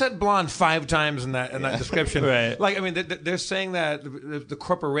 Like you said blonde 5 times in that description. Right. Like I mean, they're saying that the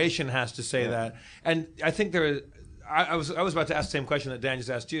corporation has to say that, and I think there. I was about to ask the same question that Dan just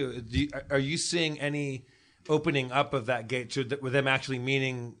asked you. Are you seeing any opening up of that gate with them actually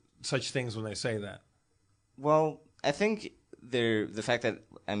meaning such things when they say that? Well, I think the fact that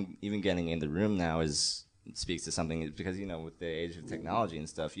I'm even getting in the room now speaks to something, because with the age of technology and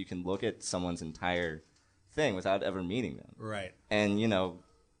stuff, you can look at someone's entire thing without ever meeting them. Right. And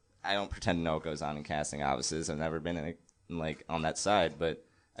I don't pretend to know what goes on in casting offices. I've never been like on that side, but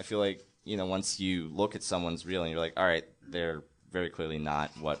I feel like once you look at someone's reel and you're like, all right, they're very clearly not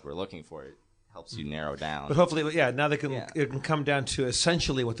what we're looking for, it helps you narrow down. But hopefully, now it can come down to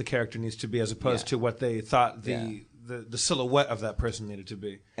essentially what the character needs to be, as opposed to what they thought the silhouette of that person needed to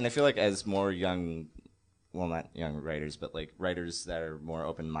be. And I feel like as more young, well, not young writers, but like writers that are more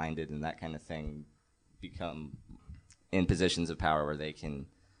open-minded and that kind of thing become in positions of power where they can,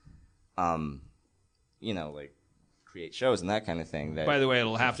 like create shows and that kind of thing. By the way,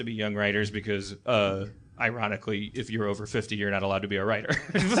 it'll have to be young writers because ironically, if you're over 50, you're not allowed to be a writer.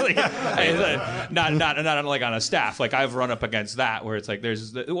 Like, not like on a staff. Like I've run up against that where it's like there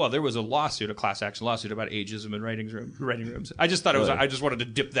was a class action lawsuit about ageism in writing rooms. I just thought I just wanted to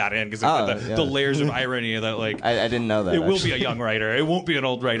dip that in because the layers of irony that like I didn't know that. It will be a young writer. It won't be an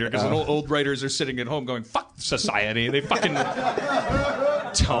old writer because old writers are sitting at home going fuck society. They fucking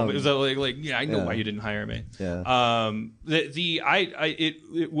tell me I know why you didn't hire me. Yeah.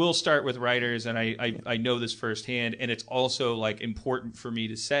 It will start with writers, and I know this firsthand, and it's also like important for me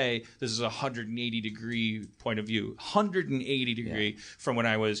to say this is a 180 degree point of view, 180 degree from when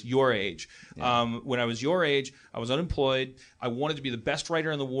I was your age. When I was your age, I was unemployed. I wanted to be the best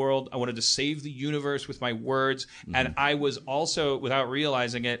writer in the world. I wanted to save the universe with my words, and I was also, without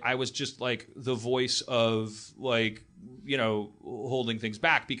realizing it, I was just like the voice of like, you know, holding things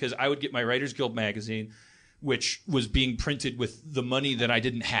back because I would get my Writers Guild magazine, which was being printed with the money that I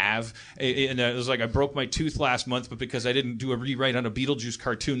didn't have. And it was like I broke my tooth last month, but because I didn't do a rewrite on a Beetlejuice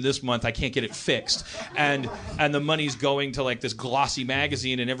cartoon this month, I can't get it fixed. And the money's going to like this glossy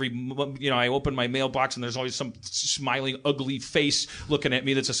magazine, and I open my mailbox and there's always some smiling, ugly face looking at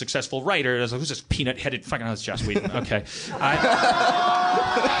me that's a successful writer. I was like, who's this peanut-headed fucking... Oh, it's Joss Whedon. Okay.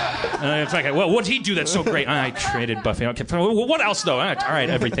 It's like, well, what'd he do that's so great? I created Buffy. Okay. What else, though? All right,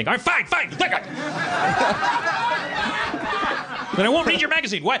 everything. All right, fine. Then I won't read your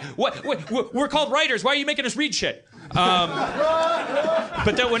magazine. Why? We're called writers. Why are you making us read shit?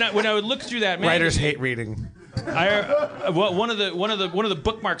 But then when I would look through that magazine, writers hate reading. One of the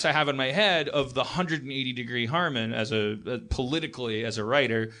bookmarks I have in my head of the 180 degree Harmon politically as a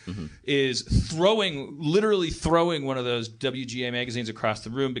writer is literally throwing one of those WGA magazines across the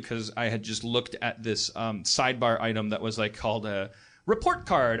room because I had just looked at this sidebar item that was like called a report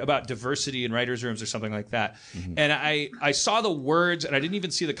card about diversity in writers' rooms or something like that. And I saw the words and I didn't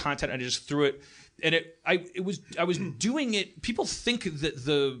even see the content. I just threw it. And I was doing it. People think that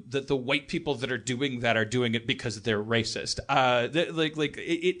the white people that are doing it because they're racist.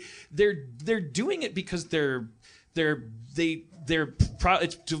 They're doing it because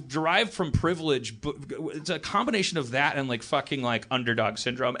it's derived from privilege, but it's a combination of that and like fucking like underdog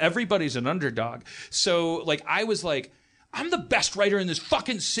syndrome. Everybody's an underdog. So like I was like, I'm the best writer in this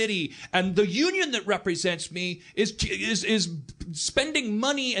fucking city, and the union that represents me is spending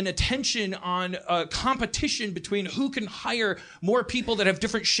money and attention on a competition between who can hire more people that have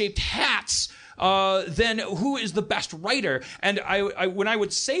different shaped hats than who is the best writer. And I when I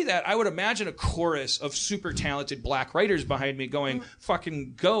would say that, I would imagine a chorus of super talented black writers behind me going,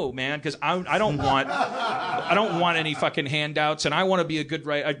 "Fucking go, man!" Because I don't want any fucking handouts, and I want to be a good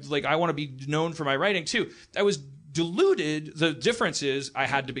writer. I want to be known for my writing too. I was diluted. The difference is I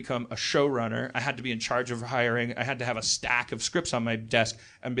had to become a showrunner. I had to be in charge of hiring. I had to have a stack of scripts on my desk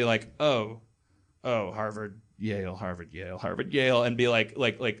and be like, oh, Harvard, Yale, and be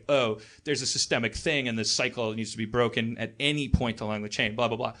like, oh, there's a systemic thing and this cycle needs to be broken at any point along the chain, blah,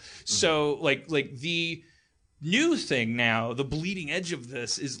 blah, blah. So like the new thing now, the bleeding edge of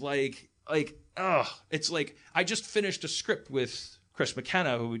this is it's like I just finished a script with Chris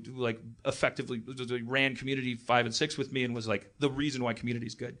McKenna, who like effectively ran Community 5 and 6 with me and was like the reason why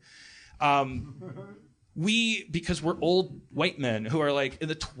Community's good. Because we're old white men who are like in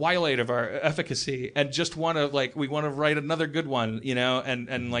the twilight of our efficacy and just want to write another good one, you know,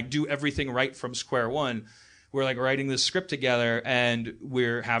 and like do everything right from square one. We're like writing this script together and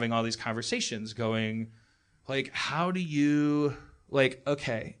we're having all these conversations going like, how do you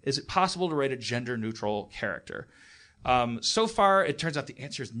okay, is it possible to write a gender neutral character? So far, it turns out the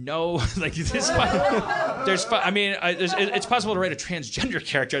answer is no. It's possible to write a transgender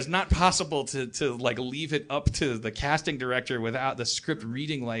character. It's not possible to like leave it up to the casting director without the script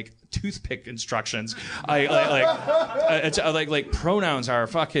reading like toothpick instructions. Pronouns are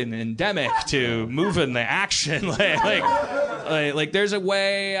fucking endemic to moving the action. Like there's a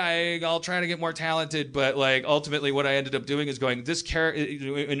way I'll try to get more talented, but like ultimately what I ended up doing is going, this character,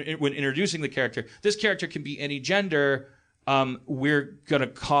 when introducing the character, this character can be any gender. We're gonna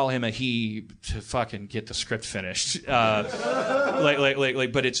call him a he to fucking get the script finished. But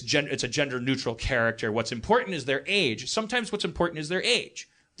it's a gender neutral character. What's important is their age. Sometimes what's important is their age.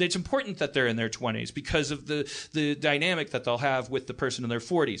 It's important that they're in their 20s because of the dynamic that they'll have with the person in their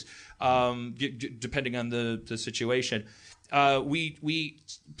 40s, depending on the situation.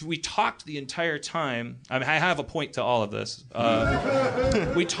 We talked the entire time. I mean, I have a point to all of this.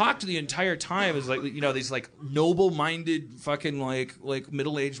 We talked the entire time as like, you know, these like noble-minded fucking like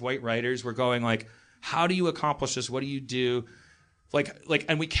middle-aged white writers were going like, how do you accomplish this? What do you do?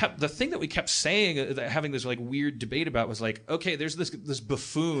 and we kept the thing that we kept saying, having this like weird debate about was like, okay, there's this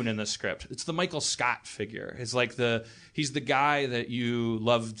buffoon in the script. It's the Michael Scott figure. It's like he's the guy that you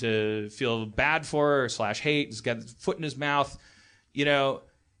love to feel bad for / hate. He's got his foot in his mouth, you know.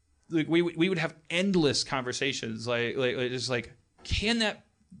 Like we would have endless conversations, like just like, can that?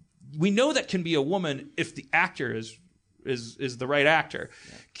 We know that can be a woman if the actor is the right actor.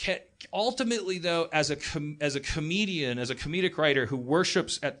 Ultimately, though, as a comedian, as a comedic writer who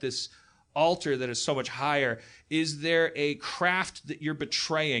worships at this altar that is so much higher, is there a craft that you're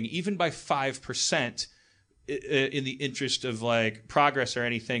betraying, even by 5%, in the interest of like progress or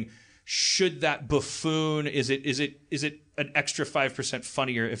anything? Should that buffoon, is it an extra 5%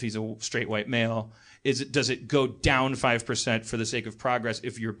 funnier if he's a straight white male? Does it go down 5% for the sake of progress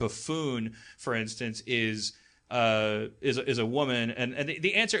if your buffoon, for instance, is a woman? And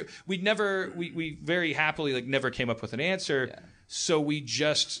the answer, we very happily like never came up with an answer. Yeah. So we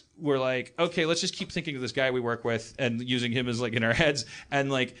just were like, okay, let's just keep thinking of this guy we work with and using him as like in our heads,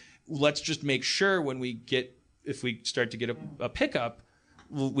 and like let's just make sure if we start to get a pickup,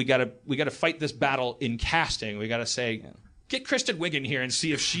 we gotta fight this battle in casting. We gotta say, get Kristen Wiig in here and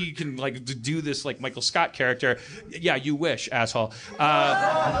see if she can like do this like Michael Scott character. Yeah, you wish, asshole. No,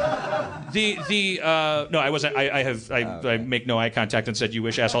 I wasn't. I make no eye contact and said you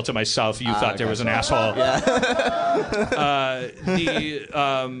wish, asshole to myself. You thought there was an asshole.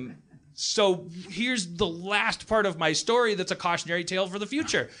 Yeah. So here's the last part of my story that's a cautionary tale for the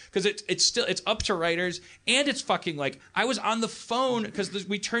future, because it's up to writers, and it's fucking like, I was on the phone because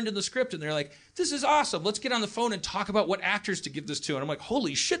we turned in the script and they're like, this is awesome, let's get on the phone and talk about what actors to give this to. And I'm like,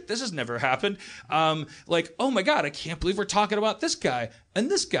 holy shit, this has never happened. Like, oh my God, I can't believe we're talking about this guy and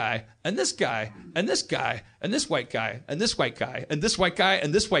this guy and this guy and this guy and this white guy and this white guy and this white guy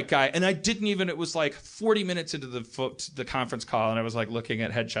and this white guy. And I didn't even, it was like 40 minutes into the conference call, and I was like looking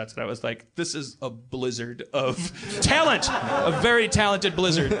at headshots, and I was like, this is a blizzard of talent, a very talented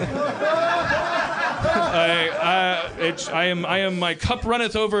blizzard. I am. My cup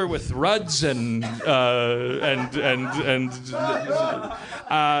runneth over with ruds and then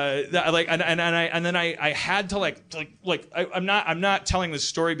I had to I'm not telling this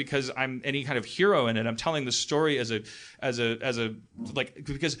story because I'm any kind of hero in it. I'm telling the story as a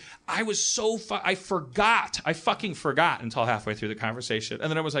because I was so I fucking forgot until halfway through the conversation,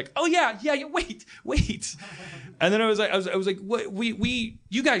 and then I was like, oh yeah, wait, and then I was like, what,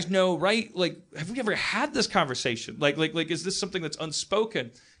 you guys know, right? Like, have we ever had this conversation? Like, is this something that's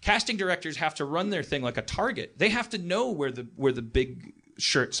unspoken? Casting directors have to run their thing like a Target. They have to know where the big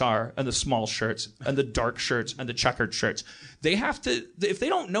shirts are and the small shirts and the dark shirts and the checkered shirts. They have to, if they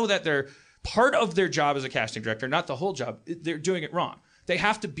don't know that they're part of their job as a casting director, not the whole job, they're doing it wrong. They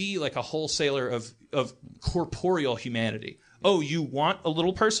have to be like a wholesaler of corporeal humanity. Oh, you want a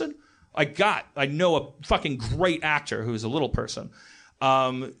little person? I know a fucking great actor who's a little person.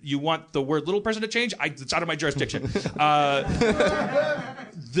 You want the word little person to change? It's out of my jurisdiction. But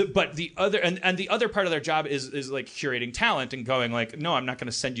the other part of their job is like curating talent and going like, no, I'm not going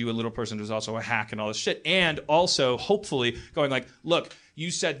to send you a little person who's also a hack and all this shit. And also hopefully going like, look, you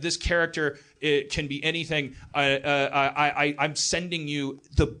said this character, it can be anything. I'm sending you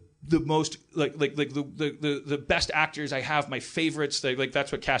the most the best actors I have, my favorites.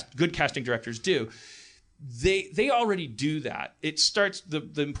 That's what good casting directors do. They already do that. It starts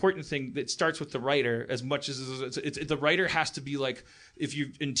the important thing. It starts with the writer as much as the writer has to be like, if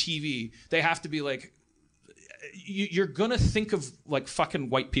you in TV, they have to be like, you're gonna think of like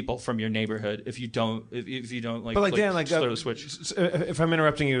fucking white people from your neighborhood if you don't like. But Dan, slow the switch. If I'm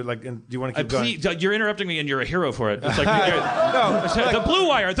interrupting you, like, do you want to keep going? You're interrupting me, and you're a hero for it. It's like the Blue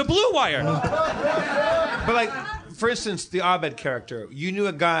Wire. But like, for instance, the Abed character. You knew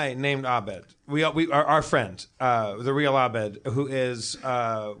a guy named Abed. Our friend, the real Abed, who is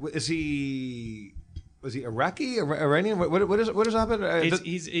he? Was he Iraqi, Iranian? What is Abed?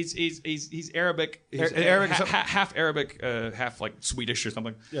 He's Arabic. Half Arabic, half like Swedish or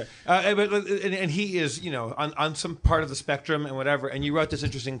something. Yeah, and he is, on some part of the spectrum and whatever. And you wrote this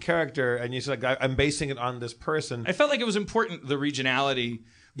interesting character, and you said like, I'm basing it on this person. I felt like it was important, the regionality.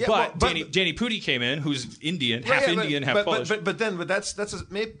 Yeah, but Danny Pudi came in, who's Indian, half Indian, half Polish. But that's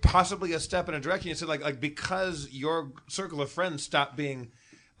maybe possibly a step in a direction. You said like because your circle of friends stopped being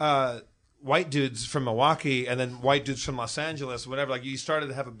white dudes from Milwaukee and then white dudes from Los Angeles, whatever. Like, you started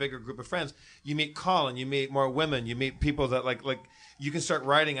to have a bigger group of friends. You meet Colin, you meet more women, you meet people that like you can start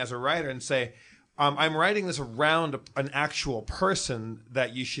writing as a writer and say, I'm writing this around an actual person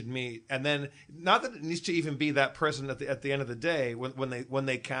that you should meet, and then not that it needs to even be that person at the end of the day when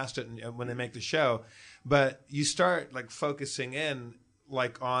they cast it and when they make the show, but you start like focusing in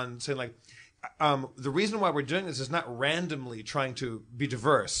like on saying like the reason why we're doing this is not randomly trying to be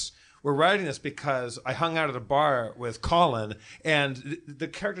diverse. We're writing this because I hung out at a bar with Colin, and the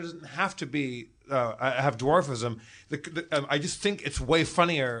character doesn't have to be have dwarfism. I just think it's way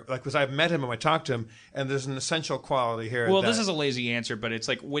funnier, like because I've met him and I talked to him, and there's an essential quality here. Well, this is a lazy answer, but it's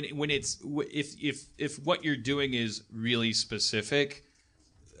like when it's if what you're doing is really specific,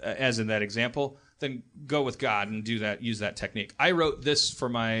 as in that example, then go with God and use that technique. I wrote this for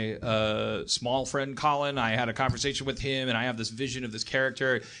my small friend Colin. I had a conversation with him, and I have this vision of this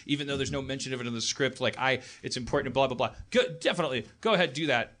character, even though there's no mention of it in the script. Like it's important, blah blah blah. Definitely, go ahead, do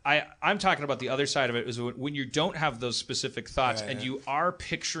that. I'm talking about the other side of it, is when you don't have those specific thoughts, and you are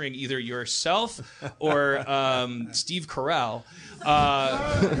picturing either yourself or Steve Carell.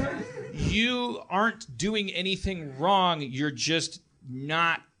 You aren't doing anything wrong. You're just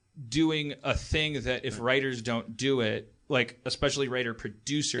not doing a thing that if writers don't do it, like especially writer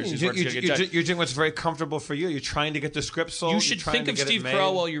producers, you're doing what's very comfortable for you. You're trying to get the script sold. You should think of Steve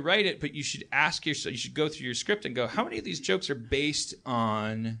Carell while you write it, but you should ask yourself. You should go through your script and go, how many of these jokes are based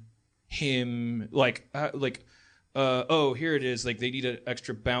on him? Here it is. Like they need an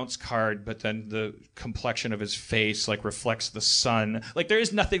extra bounce card, but then the complexion of his face like reflects the sun. Like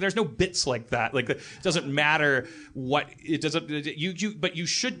there's no bits like that. Like it doesn't matter what it doesn't. But you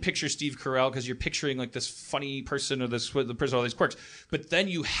should picture Steve Carell because you're picturing like this funny person or the person with all these quirks. But then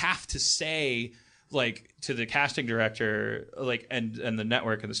you have to say like to the casting director, like and the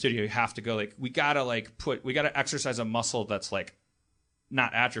network and the studio, you have to go like we gotta exercise a muscle that's like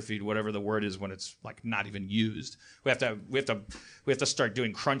not atrophied, whatever the word is when it's like not even used. We have to start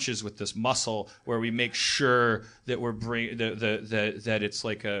doing crunches with this muscle where we make sure that we're that it's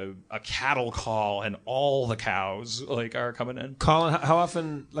like a cattle call and all the cows like are coming in. Colin, how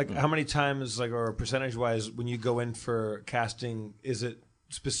often, like how many times, like or percentage wise, when you go in for casting, is it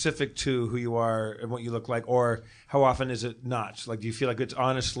specific to who you are and what you look like, or how often is it not? Like, do you feel like it's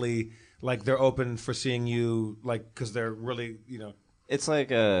honestly like they're open for seeing you, like because they're really It's like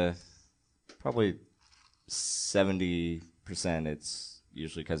probably 70%. It's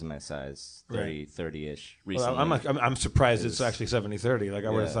usually because of my size, 30-ish. Recently, well, I'm surprised it's actually 70-30. Like I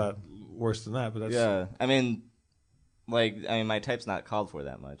would have thought worse than that, but that's I mean, my type's not called for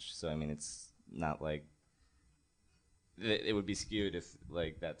that much, so I mean, it's not like it would be skewed if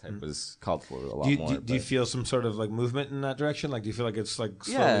like that type was called for a lot more. Do you feel some sort of like movement in that direction? Like, do you feel like it's like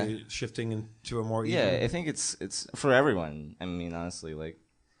slowly shifting into a more even? Yeah, I think it's for everyone. I mean, honestly, like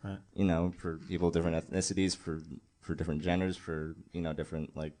for people of different ethnicities, for different genders, for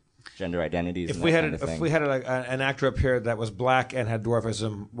different like gender identities. If we had an actor up here that was black and had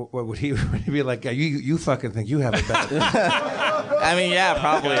dwarfism, what would he be like? Yeah, you fucking think you have it bad. I mean, yeah,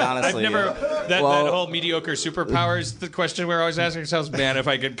 probably. Honestly, I've never that whole mediocre superpowers. The question we're always asking ourselves, man, if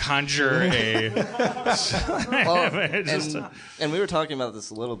I could conjure a. And we were talking about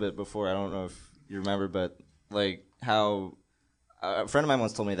this a little bit before. I don't know if you remember, but like how a friend of mine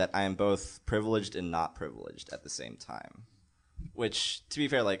once told me that I am both privileged and not privileged at the same time. Which, to be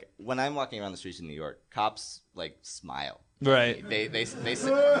fair, like when I'm walking around the streets in New York, cops like smile. Right. They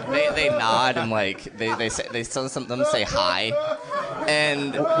nod and like they say hi.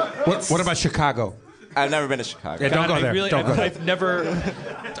 And what about Chicago? I've never been to Chicago. Yeah, don't go there. Don't go there.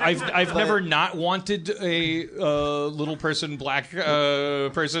 I've never not wanted a little person, black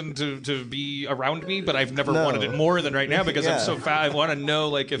person to be around me, but I've never wanted it more than right now because I'm so fat. I want to know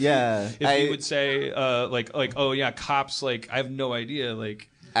like if you would say oh yeah, cops, like I have no idea, like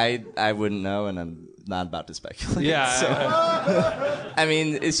I wouldn't know, and I'm not about to speculate. Yeah. So, I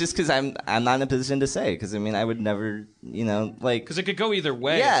mean, it's just because I'm not in a position to say. Because I mean, I would never, like. Because it could go either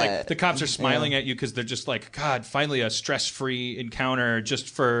way. Yeah. It's like the cops are smiling at you because they're just like, God, finally a stress-free encounter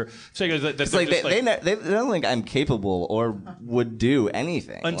just for. So it's like they don't think I'm capable or would do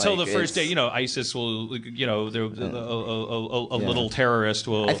anything until the first day. ISIS will. A little terrorist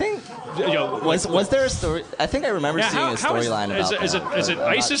will. I think. Was there a story? I think I remember seeing a storyline about that. Is it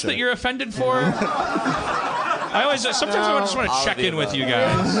ISIS that you're offended for? Sometimes I just want to check in with you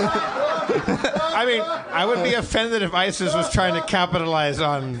guys. I mean, I would be offended if ISIS was trying to capitalize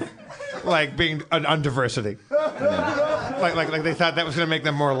on, like, being on diversity. Like they thought that was going to make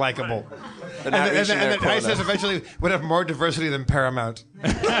them more likable. And then ISIS eventually would have more diversity than Paramount.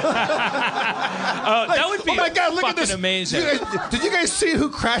 That would be oh my God, look at this. Amazing. Did you guys see who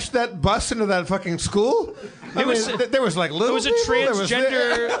crashed that bus into that fucking school? there was like little. There was a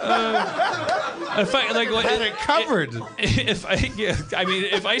transgender. Had it covered.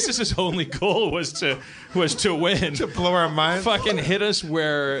 If ISIS's only goal was to win, to blow our minds, fucking hit us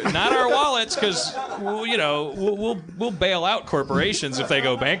where not our wallets, because we'll bail out corporations if they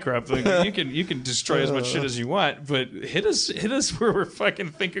go bankrupt. Like, you can destroy as much shit as you want, but hit us where we're fucking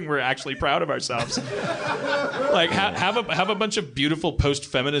thinking we're actually proud of ourselves. Like have a bunch of beautiful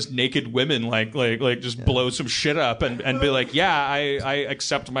post-feminist naked women just blow some shit up and be like, yeah, I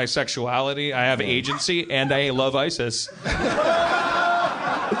accept my sexuality, I have agency, and I love ISIS.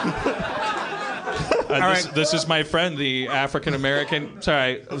 This is my friend, the African American.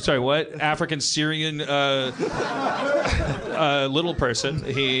 Sorry, what? African Syrian little person.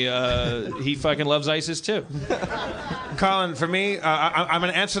 He fucking loves ISIS too. Colin, for me, I'm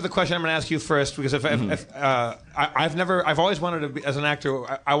going to answer the question. I'm going to ask you first because I've always wanted to be, as an actor,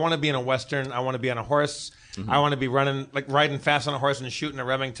 I want to be in a Western. I want to be on a horse. I want to be riding fast on a horse and shooting a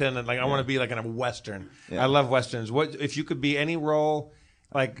Remington, and I want to be like in a Western. I love Westerns. What if you could be any role?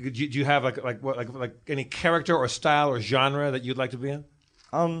 Like, do you have like any character or style or genre that you'd like to be in?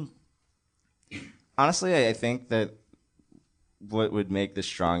 Honestly, I think that what would make the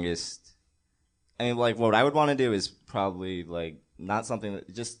strongest. I mean, like, what I would want to do is probably like not something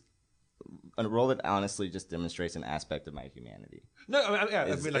that just a role that honestly just demonstrates an aspect of my humanity. No, probably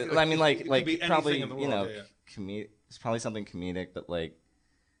it's probably something comedic, but like,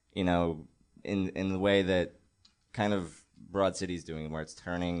 in the way that kind of Broad City's doing, where it's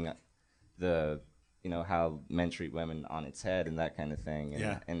turning the how men treat women on its head and that kind of thing,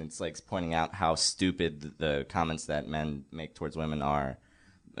 and it's like pointing out how stupid the comments that men make towards women are,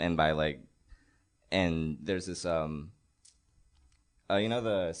 and there's this the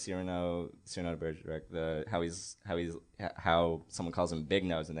Cyrano de Bergerac, how someone calls him Big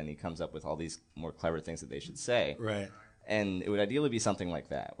Nose, and then he comes up with all these more clever things that they should say, right? And it would ideally be something like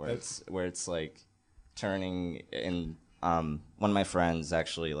that, where it's like turning. And one of my friends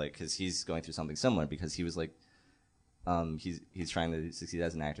actually, like, because he's going through something similar, because he was like, he's trying to succeed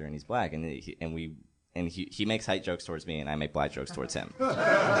as an actor, and he's black, and he makes height jokes towards me, and I make black jokes towards him.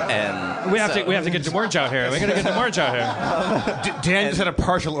 And we have to get Demorge out here. We gotta get Demorge out here. Dan just had a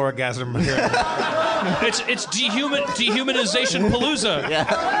partial orgasm here. It's dehumanization palooza. Yeah.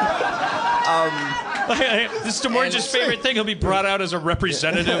 This is Demorge's favorite thing. He'll be brought out as a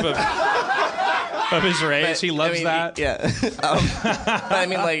representative of his race. He loves that. Yeah.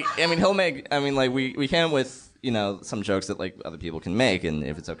 He'll make. We can with some jokes that like other people can make, and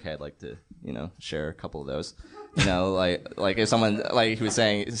if it's okay, I'd like to share a couple of those. Like if someone he was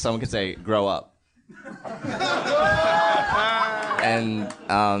saying, someone could say "grow up," and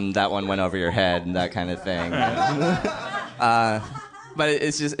that one went over your head and that kind of thing. But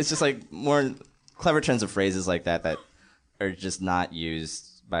it's just like more clever turns of phrases like that are just not used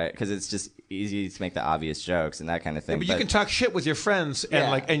because it's just easy to make the obvious jokes and that kind of thing. Yeah, but you can talk shit with your friends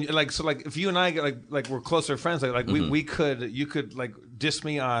and if you and I like we're closer friends, you could like diss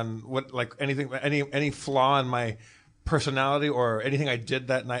me on what any flaw in my personality or anything I did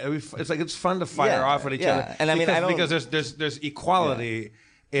that night. It's fun to fire off at each other. And because there's equality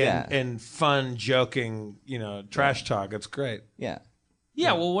in fun joking, trash talk. It's great. Yeah.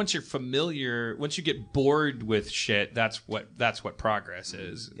 Yeah, well, once you're familiar, once you get bored with shit, that's what progress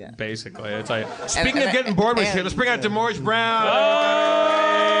is. Yeah. Basically, it's like speaking of getting bored with shit, let's bring out Demorge Brown.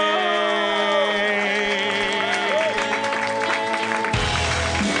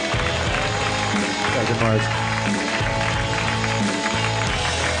 Demorge.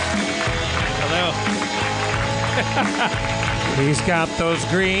 Hello. He's got those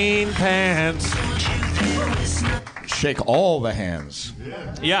green pants. Shake all the hands.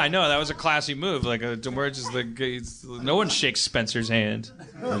 Yeah, I know. That was a classy move. Like, Demorge is no one shakes Spencer's hand.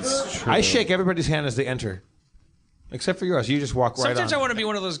 That's true. I shake everybody's hand as they enter. Except for yours. You just walk right on. Sometimes I want to be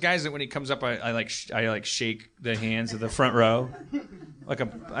one of those guys that when he comes up, I shake the hands of the front row.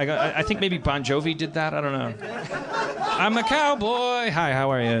 I think maybe Bon Jovi did that. I don't know. I'm a cowboy. Hi,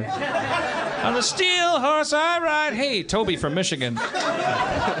 how are you? On the steel horse I ride. Hey, Toby from Michigan.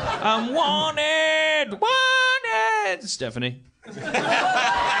 I'm wanted. Stephanie.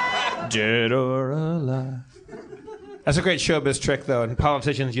 Dead or alive. That's a great showbiz trick, though, and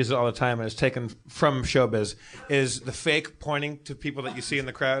politicians use it all the time, and it's taken from showbiz, is the fake pointing to people that you see in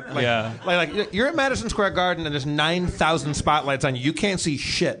the crowd. Like you're at Madison Square Garden, and there's 9,000 spotlights on you. You can't see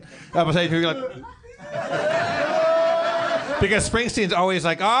shit. You're like... Because Springsteen's always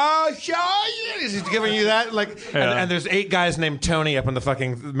like, oh, he's giving you that. And there's 8 guys named Tony up on the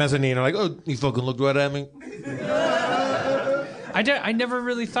fucking mezzanine. They're like, oh, he fucking looked right at me. I never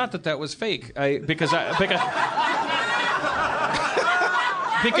really thought that was fake. Because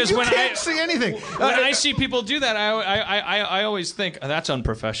you can't see anything. When I see people do that, I always think, that's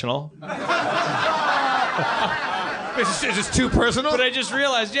unprofessional. It's just too personal. But I just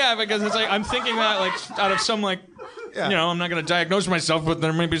realized, because it's like I'm thinking that like out of some like, I'm not going to diagnose myself, but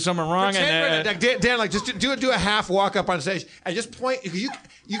there may be something wrong. Dan, like just do a half walk up on stage and just point. You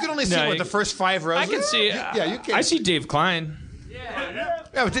can only see the first 5 rows. I can see. You can. I see Dave Klein. Yeah,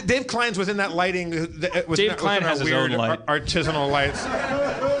 but Dave Klein's within that lighting. Dave Klein has his own light. Artisanal lights.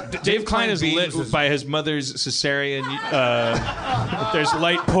 Dave Klein is lit by his mother's cesarean. There's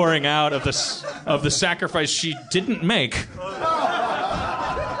light pouring out of the sacrifice she didn't make.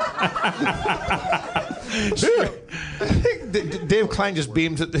 I think Dave Klein just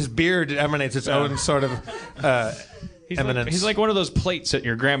beams. His beard emanates its own sort of eminence. He's like one of those plates at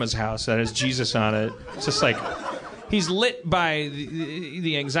your grandma's house that has Jesus on it. It's just like he's lit by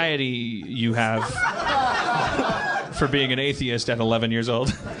the anxiety you have for being an atheist at 11 years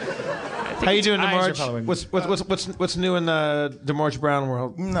old. How you doing, DeMarge? What's new in the DeMarge Brown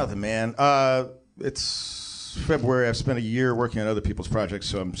world? Nothing, man. It's February. I've spent a year working on other people's projects,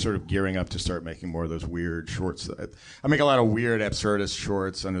 so I'm sort of gearing up to start making more of those weird shorts. I make a lot of weird, absurdist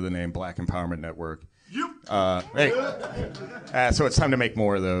shorts under the name Black Empowerment Network. So it's time to make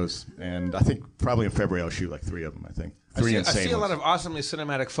more of those, and I think probably in February I'll shoot like 3 of them. I think I see a lot of awesomely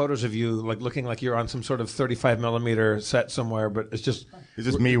cinematic photos of you, like looking like you're on some sort of 35 millimeter set somewhere, but it's just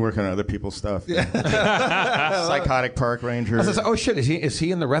me working on other people's stuff. Yeah. Psychotic park ranger. Oh shit! Is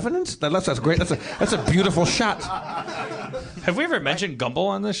he in The Revenant? That's great. That's a beautiful shot. Have we ever mentioned Gumbel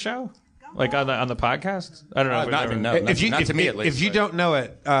on this show? Like on the podcast? I don't know. Not to me at least. If you don't know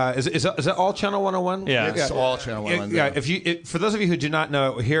it, is it all Channel 101? Yeah, it's all Channel 101. Yeah. For those of you who do not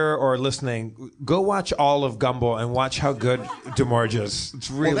know, here or listening, go watch all of Gumbel and watch how good DeMarge is.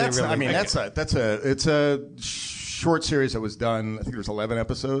 It's really, it's a short series that was done. I think there's 11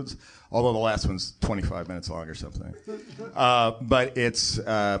 episodes, although the last one's 25 minutes long or something. But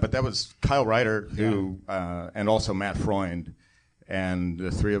that was Kyle Reiter who and also Matt Freund. And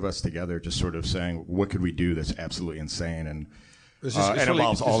the 3 of us together just sort of saying, what could we do that's absolutely insane? And it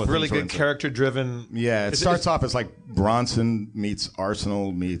involves all the really good character-driven. Yeah, it starts off as like Bronson meets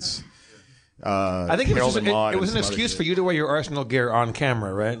Arsenal meets I think it was an excuse for you to wear your Arsenal gear on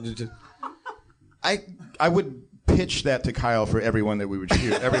camera, right? I would pitch that to Kyle for everyone that we would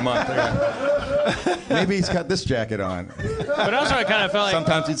shoot every month. Maybe he's got this jacket on. But also I kind of felt like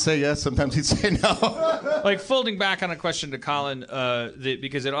sometimes he'd say yes, sometimes he'd say no. Like folding back on a question to Colin,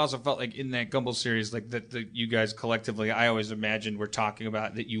 because it also felt like in that Gumbel series, like that you guys collectively, I always imagined we're talking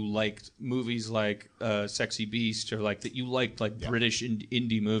about that you liked movies like Sexy Beast, or like that you liked British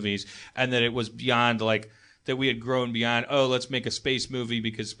indie movies, and that it was beyond like that we had grown beyond, let's make a space movie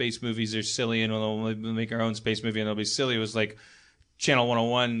because space movies are silly and we'll make our own space movie and it'll be silly. It was like Channel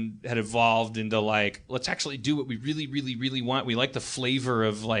 101 had evolved into like, let's actually do what we really, really, really want. We like the flavor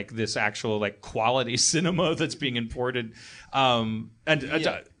of like this actual like quality cinema that's being imported. No,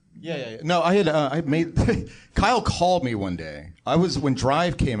 I made. Kyle called me one day. When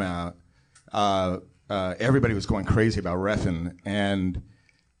Drive came out, everybody was going crazy about Refn, and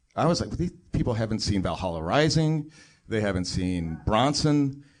I was like, these people haven't seen Valhalla Rising, they haven't seen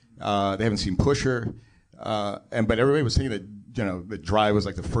Bronson, they haven't seen Pusher, but everybody was saying that that Drive was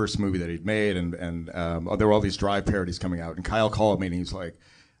like the first movie that he'd made, and there were all these Drive parodies coming out. And Kyle called me and he's like,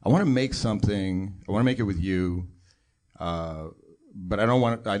 I want to make something. I want to make it with you, but I don't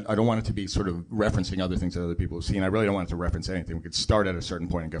want it to be sort of referencing other things that other people have seen. I really don't want it to reference anything. We could start at a certain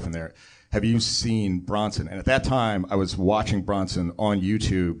point and go from there. Have you seen Bronson? And at that time, I was watching Bronson on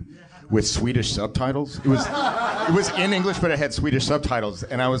YouTube with Swedish subtitles. It was in English, but it had Swedish subtitles.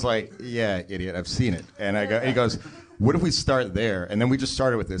 And I was like, yeah, idiot, I've seen it. And he goes, what if we start there? And then we just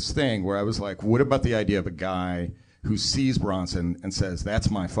started with this thing where I was like, what about the idea of a guy who sees Bronson and says, that's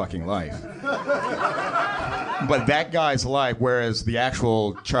my fucking life? But that guy's life, whereas the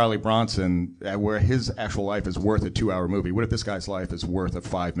actual Charlie Bronson, where his actual life is worth a 2-hour movie, what if this guy's life is worth a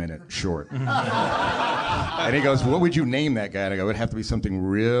 5-minute short? And he goes, what would you name that guy? And I go, it would have to be something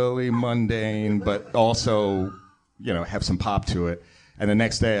really mundane, but also, have some pop to it. And the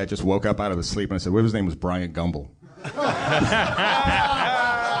next day, I just woke up out of the sleep and I said, what if his name was Brian Gumbel?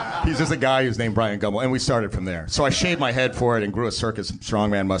 He's just a guy who's named Brian Gumbel, and we started from there. So I shaved my head for it and grew a circus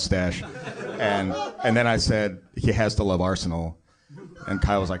strongman mustache, and then I said he has to love Arsenal, and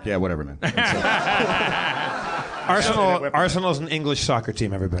Kyle was like, yeah, whatever, man. Arsenal's an English soccer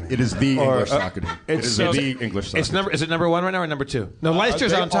team, everybody. It is the English soccer team. It is the English soccer team. Is it number 1 right now or number 2? No,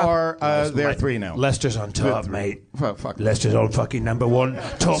 Leicester's on top. They're 3 now. Leicester's on top, mate. Fuck. Leicester's on fucking number 1.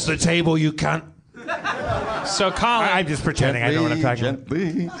 Top of the table, you can't. So, Colin... I'm just pretending I know what I'm talking about.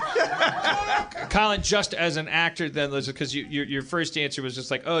 Colin, just as an actor, then, because your first answer was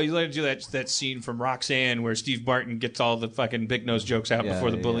just like, oh, you let to do that scene from Roxanne where Steve Martin gets all the fucking big nose jokes out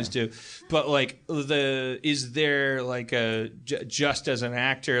before the bullies do. But like, is there like just as an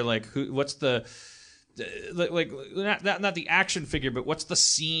actor, like what's the like not the action figure, but what's the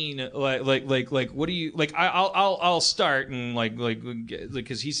scene like what do you like? I'll start and like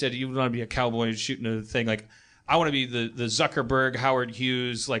because he said you want to be a cowboy shooting a thing. Like I want to be the Zuckerberg, Howard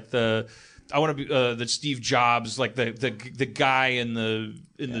Hughes, like I want to be the Steve Jobs, like the guy in the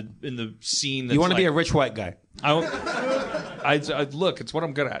scene. That's you want to like, be a rich white guy. I look, it's what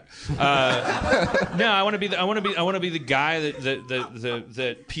I'm good at. No, I want to be the guy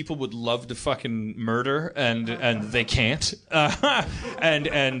that people would love to fucking murder and they can't, and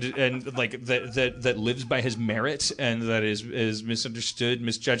like that lives by his merit and that is misunderstood,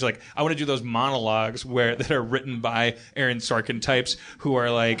 misjudged. Like I want to do those monologues that are written by Aaron Sorkin types who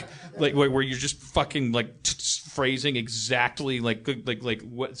are like where you're just fucking like phrasing exactly like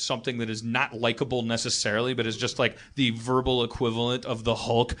what something that is not likable necessarily, but is just like the verbal equivalent of the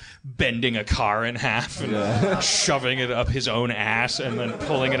Hulk bending a car in half and shoving it up his own ass and then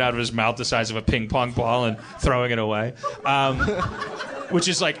pulling it out of his mouth the size of a ping pong ball and throwing it away. Which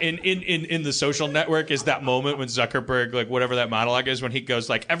is like in The Social Network is that moment when Zuckerberg, like whatever that monologue is, when he goes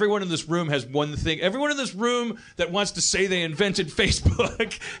like, everyone in this room has one thing. Everyone in this room that wants to say they invented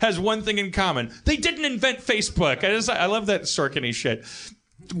Facebook has one thing in common. They didn't invent Facebook. I love that Sorkin-y shit.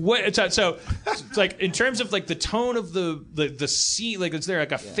 So it's like in terms of like the tone of the scene, like is there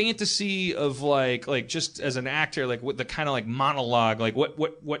like a fantasy of like just as an actor, like what the kind of like monologue, like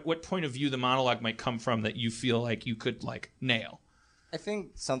what point of view the monologue might come from that you feel like you could like nail? I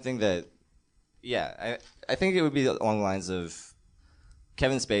think something that, I think it would be along the lines of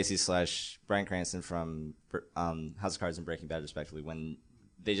Kevin Spacey / Bryan Cranston from House of Cards and Breaking Bad, respectively, when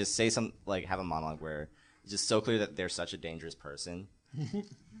they just say like have a monologue where it's just so clear that they're such a dangerous person,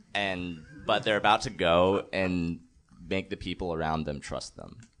 but they're about to go and make the people around them trust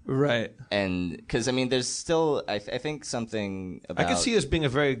them. Right. And because I mean, there's still I think something about. I can see us being a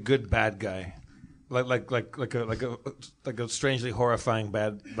very good bad guy. Like a strangely horrifying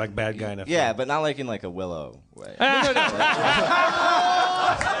bad guy in a film. Yeah, but not like in like a Willow way. Bad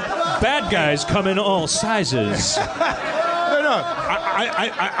guys come in all sizes. No.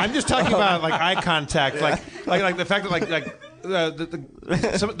 I'm just talking about like eye contact, like the fact that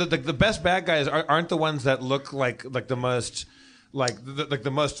the best bad guys aren't the ones that look like the most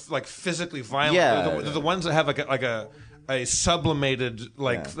the most like physically violent. Yeah. They're the ones that have like a sublimated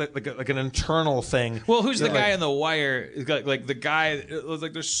like an internal thing. Well, who's the guy in The Wire? Like the guy,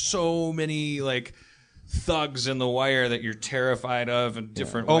 like there's so many like thugs in The Wire that you're terrified of in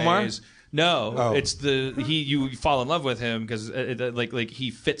different ways. No, it's you fall in love with him because like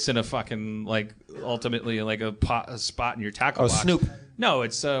he fits in a fucking like ultimately like a spot in your tackle box. Snoop. No,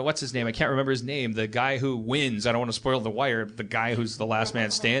 it's what's his name? I can't remember his name. The guy who wins. I don't want to spoil The Wire. The guy who's the last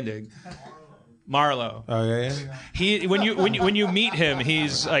man standing. Marlowe. Oh yeah. He when you meet him,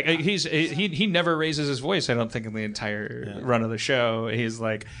 he's like he never raises his voice. I don't think in the entire run of the show. He's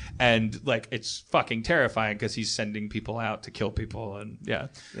like it's fucking terrifying because he's sending people out to kill people and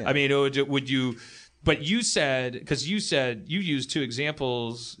I mean, would you? But you said because you used two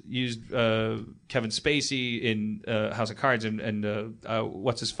examples. Used Kevin Spacey in House of Cards and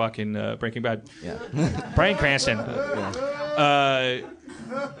what's his fucking Breaking Bad? Yeah. Bryan Cranston.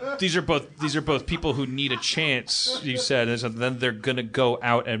 These are both people who need a chance. You said, and then they're gonna go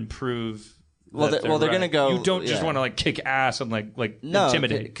out and prove. They're gonna go. You don't just want to like kick ass and like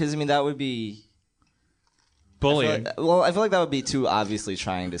intimidate. Because I mean that would be bullying. I feel like that would be too obviously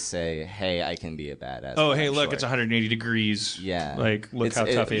trying to say, "Hey, I can be a badass." Oh, hey, look, it's 180 degrees. Yeah, like look how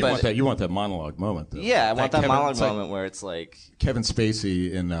tough he is. You want that monologue moment, though. Yeah, I want that monologue moment where it's like Kevin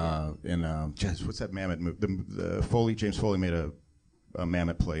Spacey in what's that Mammoth movie? James Foley made a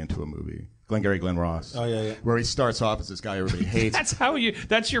Mammoth play into a movie. Glengarry Glen Ross. Oh yeah. Where he starts off as this guy everybody hates.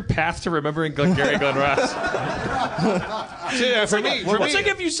 That's your path to remembering Glengarry Glen Ross. For me, it's like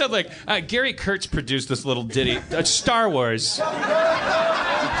if you said like Gary Kurtz produced this little ditty, Star Wars.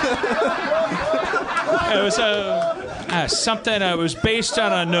 It was something. It was based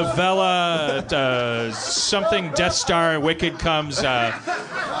on a novella. Something Death Star. Wicked comes.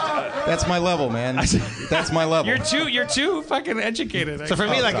 That's my level, man. That's my level. You're too fucking educated. So for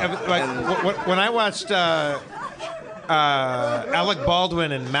me, when I watched Alec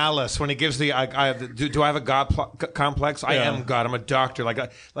Baldwin in Malice when he gives the do I have a God complex? I am God. I'm a doctor. Like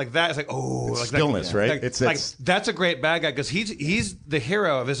that. It's like stillness, right? That's a great bad guy because he's the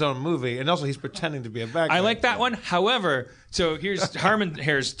hero of his own movie, and also he's pretending to be a bad guy. I like that one. However, so here's Harmon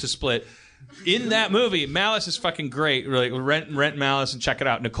hairs to split. In that movie, Malice is fucking great. Like rent Malice and check it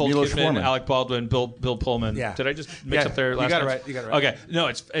out. Nicole Kidman, Alec Baldwin, Bill Pullman. Yeah. Did I just mix up their last names? You got it right. Okay. No,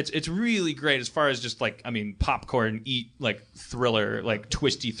 it's really great as far as just like popcorn eat like thriller, like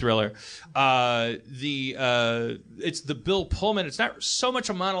twisty thriller. It's the Bill Pullman. It's not so much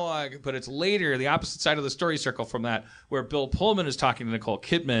a monologue, but it's later the opposite side of the story circle from that, where Bill Pullman is talking to Nicole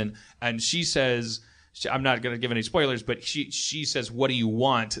Kidman, and she says. I'm not going to give any spoilers, but she says, "What do you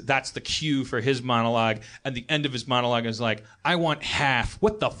want?" That's the cue for his monologue, and the end of his monologue is like, "I want half.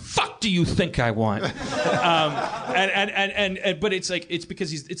 What the fuck do you think I want?" But it's like it's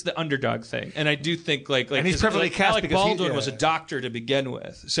because it's the underdog thing, and I do think like and he's privileged cast Alec because Baldwin was a doctor to begin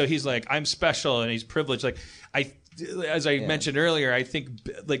with, so he's like, I'm special, and he's privileged. Like as I mentioned earlier, I think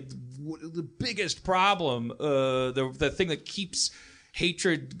like the biggest problem, the thing that keeps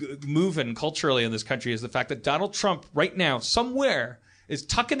hatred moving culturally in this country is the fact that Donald Trump right now somewhere is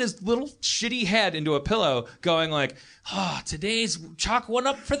tucking his little shitty head into a pillow going like, today's chalk one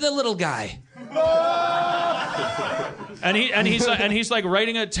up for the little guy. and he's like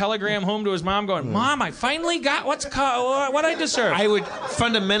writing a telegram home to his mom going, Mom, I finally got what I deserve. I would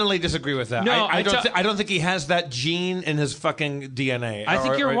fundamentally disagree with that. No, I don't think he has that gene in his fucking DNA. I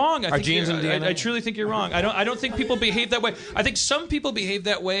think you're wrong. Our genes in DNA? I truly think you're wrong. I don't think people behave that way. I think some people behave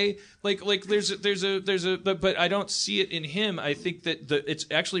that way. Like but I don't see it in him. I think that it's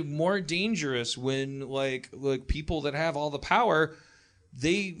actually more dangerous when like people that have all the power,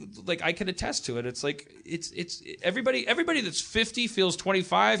 they like I can attest to it. It's like it's everybody that's 50 feels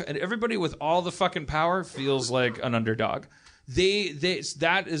 25, and everybody with all the fucking power feels like an underdog.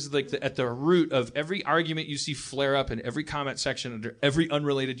 That is like at the root of every argument you see flare up in every comment section under every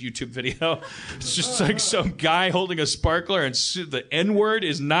unrelated YouTube video. It's just like some guy holding a sparkler and the N-word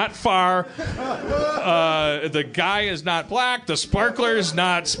is not far. The guy is not black. The sparkler is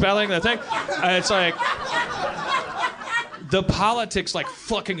not spelling the thing. It's like the politics like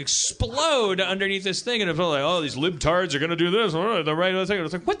fucking explode underneath this thing, and it's like, these libtards are gonna do this, the right other thing.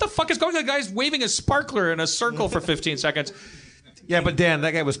 It's like, what the fuck is going on? The guy's waving a sparkler in a circle for 15 seconds. Yeah, but Dan,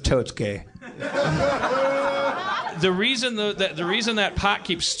 that guy was totes gay. The reason that pot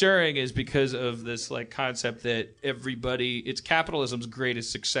keeps stirring is because of this like concept that it's capitalism's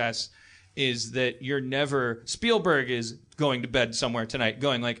greatest success is that Spielberg is going to bed somewhere tonight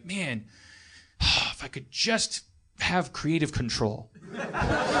going like, man, if I could just have creative control.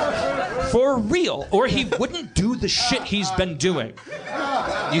 For real. Or he wouldn't do the shit he's been doing.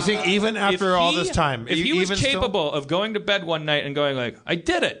 You think even after all this time? If he was capable of going to bed one night and going like, I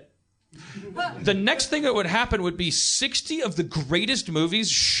did it. The next thing that would happen would be 60 of the greatest movies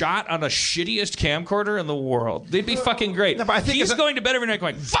shot on a shittiest camcorder in the world. They'd be fucking great. No, but I think he's going to bed every night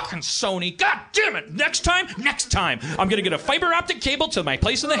going, fucking Sony, god damn it, next time, I'm going to get a fiber optic cable to my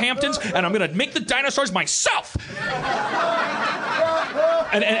place in the Hamptons, and I'm going to make the dinosaurs myself.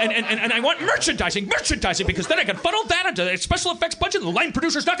 And I want merchandising, because then I can funnel that into the special effects budget, and the line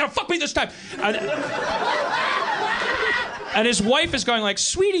producer's not going to fuck me this time. And his wife is going like,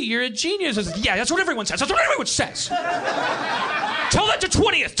 sweetie, you're a genius. I said, yeah, that's what everyone says. Tell that to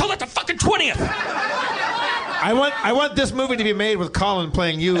 20th. Tell that to fucking 20th. I want this movie to be made with Colin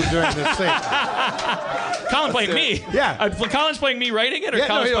playing you during this thing. Colin playing me? Yeah. Colin's playing me writing it, or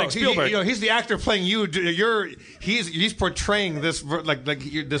Colin's playing Spielberg? He's the actor playing you. He's portraying this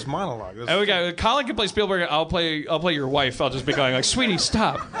this monologue. Okay, Colin can play Spielberg. I'll play your wife. I'll just be going like, sweetie,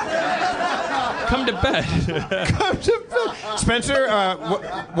 stop. Come to bed. Come to bed. Spencer,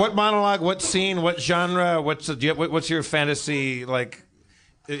 what monologue, what scene, what genre, what's your fantasy like?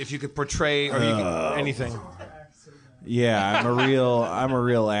 If you could portray or anything. Yeah, I'm a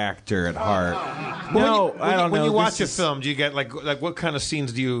real actor at heart. I don't know. When you watch a film, do you get like what kind of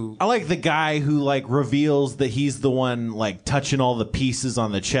scenes do you? I like the guy who like reveals that he's the one like touching all the pieces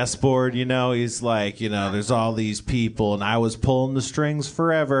on the chessboard. You know, he's like, there's all these people, and I was pulling the strings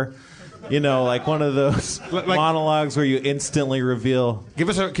forever. Like one of those monologues where you instantly reveal. Give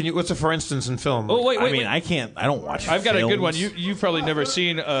us what's a for instance in film? Oh wait, I don't watch. I've got a good one. You've probably never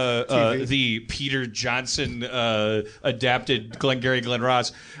seen the Peter Johnson adapted Glengarry Glen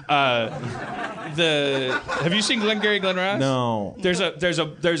Ross. Have you seen Glengarry Glen Ross? No. There's a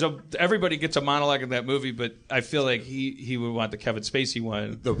everybody gets a monologue in that movie, but I feel like he would want the Kevin Spacey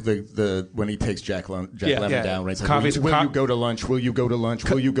one. The when he takes Jack Lemmon down, right? Will you go to lunch? Will you go to lunch?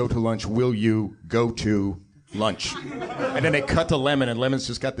 Will you go to lunch? Will you go to lunch. And then they cut to Lemon, and Lemon's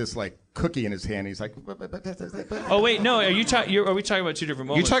just got this like cookie in his hand. He's like, oh wait, no, are we talking about two different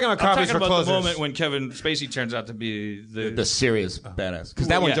moments? You're talking about copies for closers. The moment when Kevin Spacey turns out to be the serious badass. Because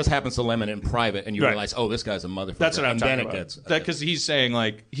that one just happens to Lemon in private, and you realize, oh, this guy's a motherfucker. That's what I'm talking about. It gets because he's saying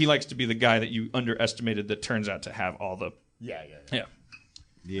like he likes to be the guy that you underestimated that turns out to have all the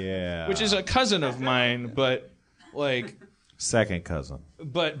Yeah. Which is a cousin of mine, but like second cousin.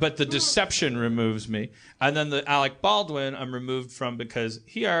 But the deception removes me, and then the Alec Baldwin I'm removed from because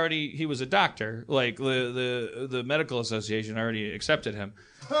he was a doctor. Like the medical association already accepted him.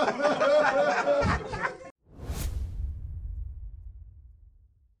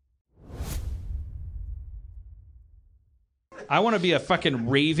 I want to be a fucking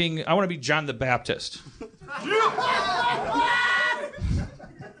raving. I want to be John the Baptist.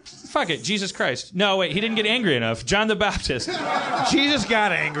 Fuck it, Jesus Christ. No, wait, he didn't get angry enough. John the Baptist. Jesus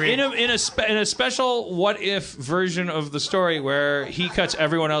got angry. In a special what if version of the story where he cuts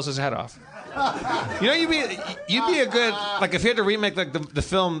everyone else's head off. You know, you'd be a good, like, if you had to remake like the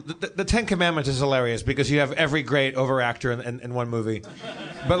film, the Ten Commandments is hilarious because you have every great overactor in one movie.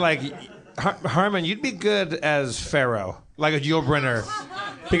 But like Harmon, you'd be good as Pharaoh, like a Yul Brynner.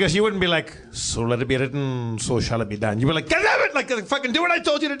 Because you wouldn't be like, so let it be written, so shall it be done. You'd be like, God damn it! Like, fucking do what I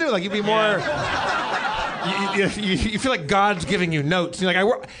told you to do. Like, you'd be more... You feel like God's giving you notes. You're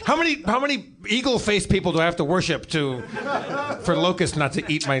like, how many eagle-faced people do I have to worship for locusts not to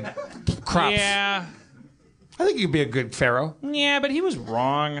eat my crops? Yeah. I think you'd be a good pharaoh. Yeah, but he was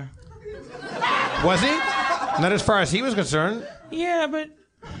wrong. Was he? Not as far as he was concerned. Yeah, but...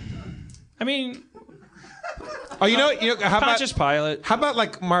 I mean... Oh, you know, how about Pontius Pilate? How about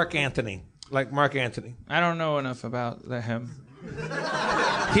like Mark Antony? Like Mark Antony. I don't know enough about him.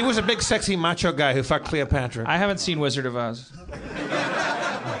 He was a big, sexy, macho guy who fucked Cleopatra. I haven't seen Wizard of Oz.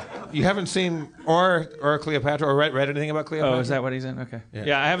 You haven't seen or Cleopatra or read anything about Cleopatra? Oh, is that what he's in? Okay.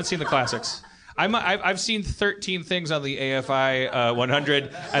 Yeah, I haven't seen the classics. I've seen 13 things on the AFI 100,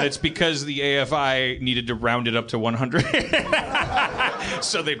 and it's because the AFI needed to round it up to 100.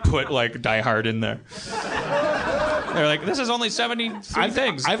 So they put like Die Hard in there. They're like, this is only 73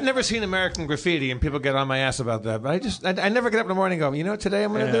 things. I've never seen American Graffiti, and people get on my ass about that. But I never get up in the morning and go, you know what today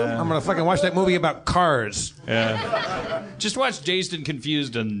I'm going to do? I'm going to fucking watch that movie about cars. Yeah. Just watch Dazed and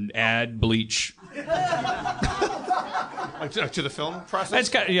Confused and add Bleach. To the film process?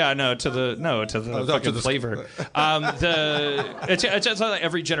 To the fucking flavor. It's like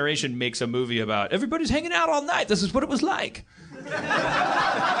every generation makes a movie about everybody's hanging out all night. This is what it was like.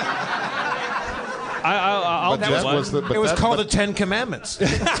 I'll do one. It was called the Ten Commandments.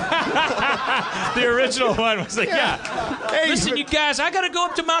 The original one was like, hey, listen, you guys, I got to go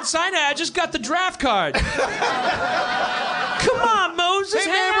up to Mount Sinai. I just got the draft card. Come on, Moses,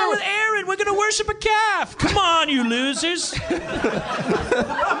 hang out with Aaron. We're going to worship a calf. Come on, you losers.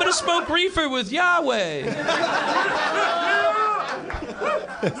 I'm going to smoke reefer with Yahweh.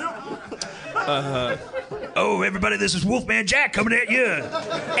 Oh, everybody, this is Wolfman Jack coming at you.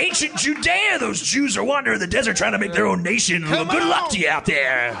 Ancient Judea, those Jews are wandering the desert trying to make their own nation. Well, good luck to you out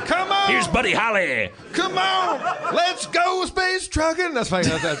there. Come on. Here's Buddy Holly. Come on. Let's go space trucking. That's fine.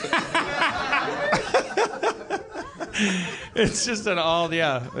 It's just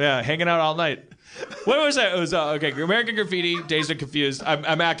hanging out all night. What was that? It was okay. American Graffiti, Dazed and Confused.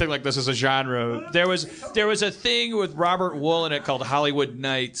 I'm acting like this is a genre. There was a thing with Robert Wool in it called Hollywood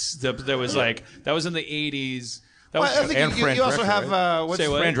Nights. That was in the 80s. I think you also have what's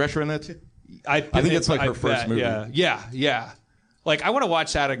Fran Drescher in that too? I think it's like her first movie. Yeah. Like I want to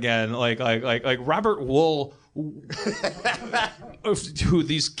watch that again. Like Robert Wool. Who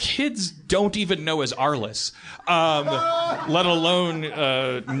these kids don't even know as Arliss, let alone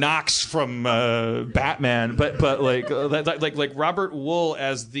Knox from Batman. But like Robert Wool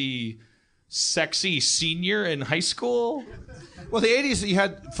as the sexy senior in high school. Well, the 80s you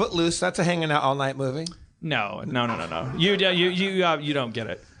had Footloose. That's a hanging out all night movie. No. You don't get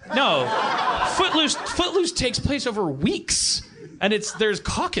it. No, Footloose takes place over weeks. And there's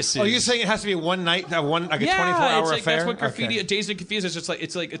caucuses. Oh, you're saying it has to be one night, like a 24-hour affair? That's what Graffiti, Dazed and Confused is.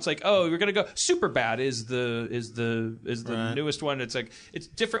 It's like oh, we're gonna go. Superbad is the right. Newest one. It's like it's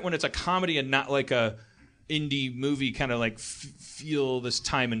different when it's a comedy and not like a indie movie kind of like feel this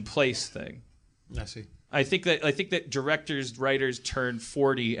time and place thing. I see. I think that directors, writers turn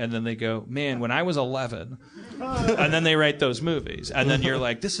 40 and then they go, man, when I was 11, and then they write those movies, and then you're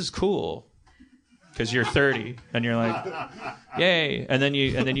like, this is cool. Because you're 30 and you're like, yay, and then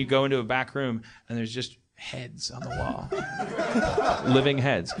you go into a back room and there's just heads on the wall. Living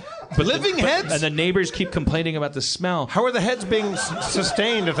heads. But heads? And the neighbors keep complaining about the smell. How are the heads being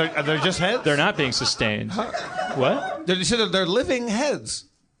sustained if they're just heads? They're not being sustained. What? You said they're living heads.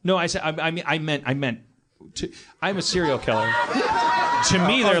 No, I said I meant. I'm a serial killer. To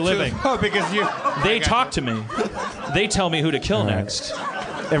me, they're living. Because they talk to me. They tell me who to kill next.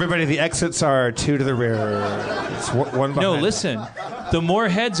 Everybody, the exits are 2 to the rear. It's one behind. No, listen. The more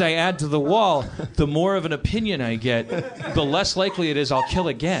heads I add to the wall, the more of an opinion I get, the less likely it is I'll kill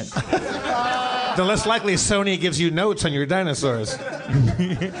again. The less likely Sony gives you notes on your dinosaurs.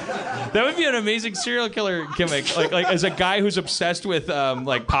 That would be an amazing serial killer gimmick, like as a guy who's obsessed with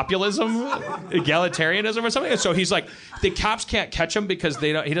like populism, egalitarianism, or something. So he's like, the cops can't catch him because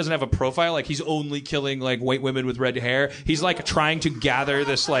he doesn't have a profile. Like he's only killing like white women with red hair. He's like trying to gather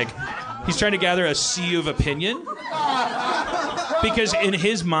this he's trying to gather a sea of opinion. Because in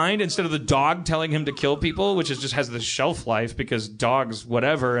his mind, instead of the dog telling him to kill people, which just has the shelf life because dogs,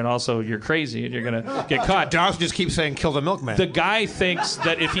 whatever, and also you're crazy and you're going to get caught. Dogs just keep saying, kill the milkman. The guy thinks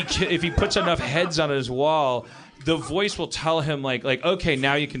that if he puts enough heads on his wall, the voice will tell him, like okay,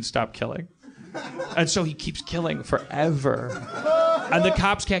 now you can stop killing. And so he keeps killing forever. And the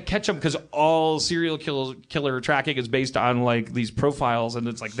cops can't catch him because all serial killer tracking is based on like these profiles, and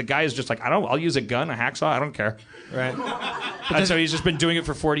it's like the guy is just like, I'll use a gun, a hacksaw, I don't care. Right. And so he's just been doing it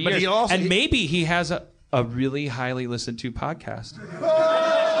for 40 years. And maybe he has a really highly listened to podcast.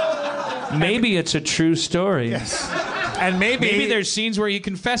 Maybe it's a true story. Yes. And maybe there's scenes where he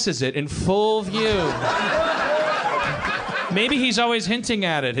confesses it in full view. Maybe he's always hinting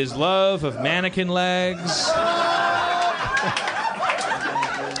at it, his love of mannequin legs.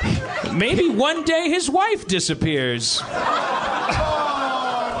 Maybe one day his wife disappears.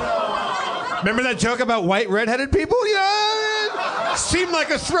 Remember that joke about white redheaded people? Yeah, it seemed like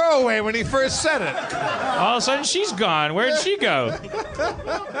a throwaway when he first said it. All of a sudden she's gone. Where'd she go?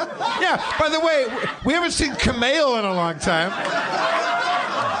 Yeah, by the way, we haven't seen Kumail in a long time.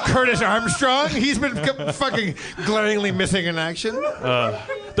 Curtis Armstrong, he's been fucking glaringly missing in action.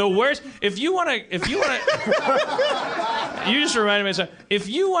 The worst. If you want to, you just reminded me of something. If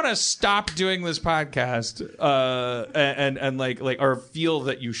you want to stop doing this podcast, and like, or feel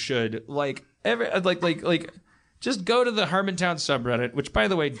that you should, just go to the Harmontown subreddit, which, by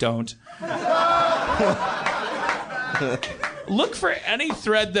the way, don't. Look for any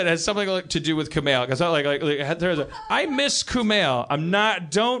thread that has something to do with Kumail, because I miss Kumail.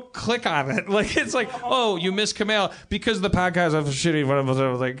 Don't click on it. It's like, oh, you miss Kumail because the podcast of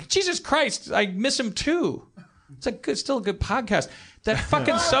shitty. Like, Jesus Christ, I miss him too. It's still a good podcast. That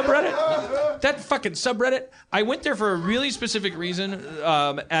fucking subreddit. I went there for a really specific reason,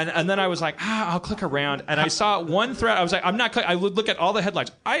 and then I was like, I'll click around, and I saw one thread. I was like, I'm not. I would look at all the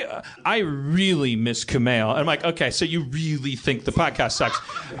headlines. I really miss Kumail. And I'm like, okay, so you really think the podcast sucks?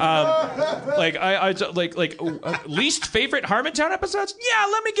 Least favorite Harmontown episodes? Yeah,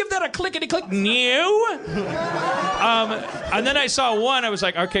 let me give that a clickety click. New. And then I saw one. I was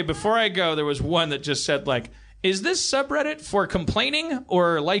like, okay, before I go, there was one that just said like, is this subreddit for complaining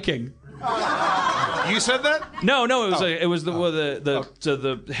or liking? You said that? No. It was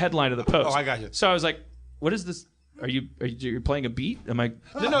the headline of the post. Oh, I got you. So I was like, "What is this? Are you playing a beat? Am I?"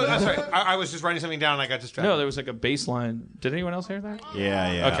 No, that's right. I was just writing something down and I got distracted. No, there was like a bass line. Did anyone else hear that?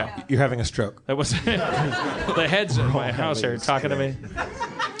 Yeah. Okay, you're having a stroke. That was the heads in my house are talking to me.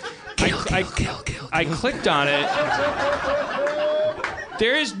 I clicked on it.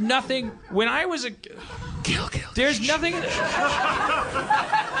 There is nothing. When I was a there's nothing.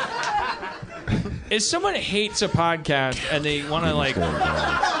 If someone hates a podcast and they want to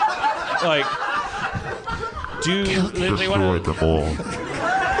they want to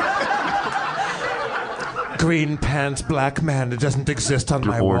green pants, black man. It doesn't exist on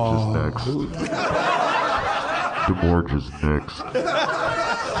my wall. DeMorge is next.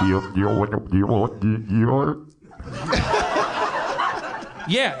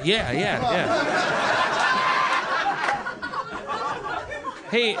 Yeah.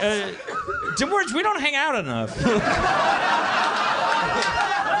 Hey, DeMorge, we don't hang out enough.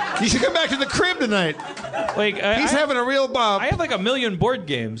 You should come back to the crib tonight. He's having a real bob. I have like 1 million board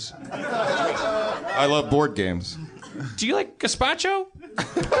games. I love board games. Do you like gazpacho?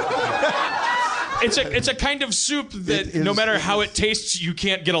 It's a kind of soup that no matter how it tastes, you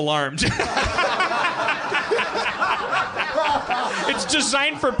can't get alarmed. It's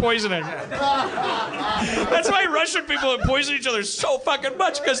designed for poisoning. That's why Russian people poison each other so fucking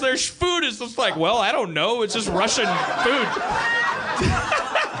much, because their food is just like, well, I don't know, it's just Russian food.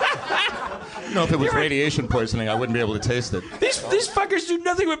 No, if it was radiation poisoning, I wouldn't be able to taste it. These fuckers do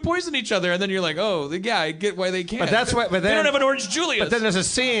nothing but poison each other, and then you're like, oh, yeah, I get why they can't. But that's why. But then, they don't have an Orange Julius. But then there's a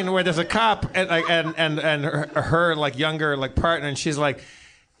scene where there's a cop and her like younger like partner, and she's like,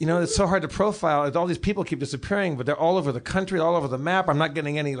 you know, it's so hard to profile. All these people keep disappearing, but they're all over the country, all over the map. I'm not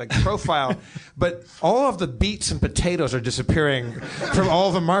getting any like profile, but all of the beets and potatoes are disappearing from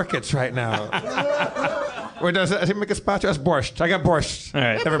all the markets right now. Where does it make a spot? That's borscht. I got borscht. All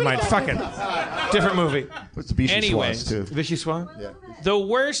right, never mind. Fuck it. Different movie. What's Vichy Anyways, Swans, too? Vichy Swan? Yeah. The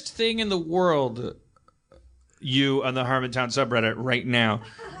worst thing in the world, you on the Harmontown subreddit right now,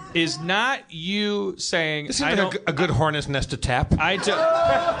 is not you saying This seems like a good hornet's nest to tap.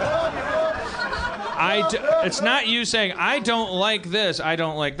 It's not you saying I don't like this, I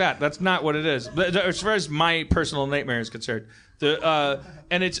don't like that. That's not what it is. But as far as my personal nightmare is concerned,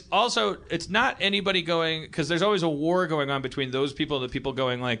 and it's not anybody going, because there's always a war going on between those people and the people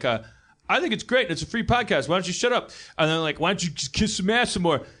going like, I think it's great. It's a free podcast. Why don't you shut up? And then like, why don't you just kiss some ass some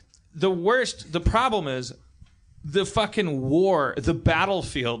more? The problem is the fucking war, the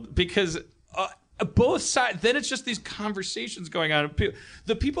battlefield, because both sides. Then it's just these conversations going on.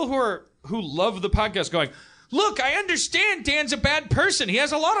 The people who love the podcast going, look, I understand Dan's a bad person. He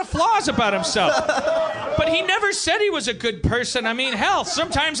has a lot of flaws about himself. But he never said he was a good person. I mean, hell,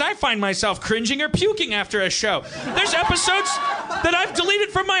 sometimes I find myself cringing or puking after a show. There's episodes that I've deleted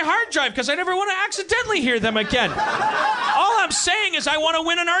from my hard drive because I never want to accidentally hear them again. All I'm saying is I want to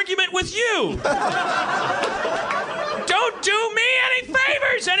win an argument with you. Don't do me any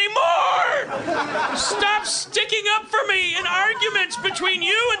favors anymore! Stop sticking up for me in arguments between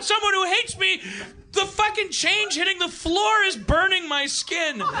you and someone who hates me. The fucking change hitting the floor is burning my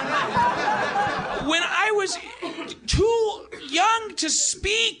skin. When I was too young to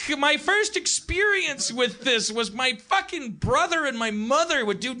speak, my first experience with this was my fucking brother and my mother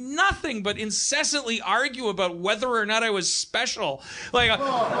would do nothing but incessantly argue about whether or not I was special. Like a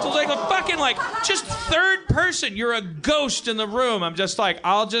fucking just third person. You're a ghost in the room. I'm just like,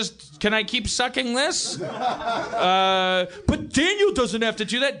 can I keep sucking this? But Daniel doesn't have to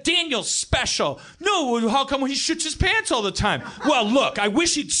do that. Daniel's special. No, how come he shits his pants all the time? Well, look, I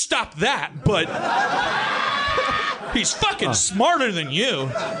wish he'd stop that, but he's fucking smarter than you.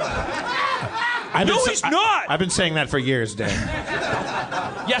 He's not. I've been saying that for years, Dan.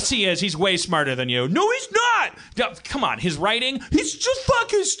 Yes, he is. He's way smarter than you. No, he's not. Come on, his writing, he's just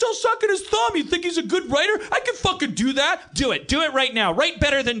fucking still sucking his thumb. You think he's a good writer? I can fucking do that. Do it. Do it right now. Write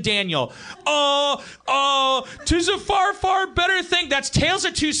better than Daniel. 'Tis a far, far better thing. That's Tales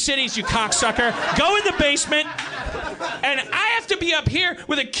of Two Cities, you cocksucker. Go in the basement. And I have to be up here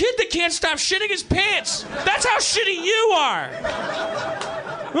with a kid that can't stop shitting his pants. That's how shitty you are.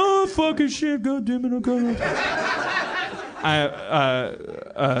 Oh, fucking shit. God damn it. Okay.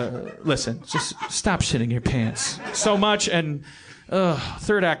 Listen, just stop shitting your pants so much, and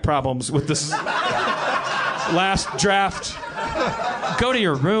third act problems with this last draft. Go to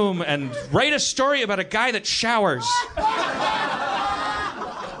your room and write a story about a guy that showers.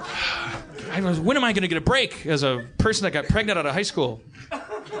 When am I going to get a break as a person that got pregnant out of high school?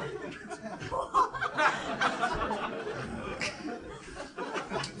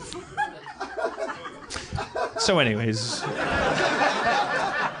 So anyways...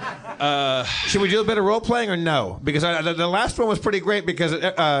 should we do a bit of role playing or no? Because the last one was pretty great because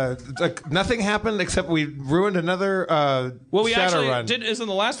nothing happened except we ruined another we actually Shadowrun. did. Isn't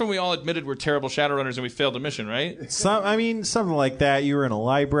the last one we all admitted we're terrible Shadowrunners and we failed a mission, right? Something like that. You were in a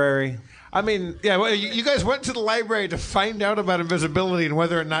library. I mean, yeah. Well, you guys went to the library to find out about invisibility and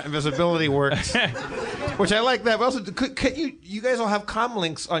whether or not invisibility works, which I like that. But also, could you guys all have comm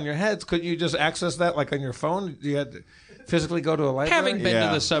links on your heads? Couldn't you just access that like on your phone? You had to physically go to a library. Having been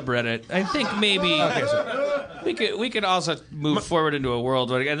to the subreddit, I think maybe we could also move forward into a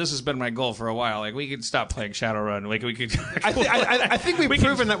world where, and this has been my goal for a while. Like we could stop playing Shadowrun. Like we could. I think we've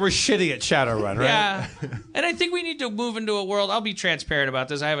proven that we're shitty at Shadowrun, right? Yeah, and I think we need to move into a world. I'll be transparent about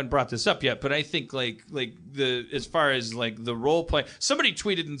this. I haven't brought this up yet, but I think as far as the role play, somebody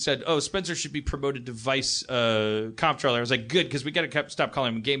tweeted and said, "Oh, Spencer should be promoted to vice comptroller." I was like, "Good," because we got to stop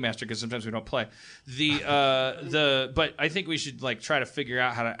calling him game master because sometimes we don't play. But I think we should try to figure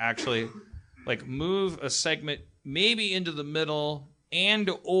out how to actually move a segment maybe into the middle,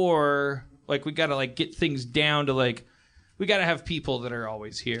 or we got to get things down to we got to have people that are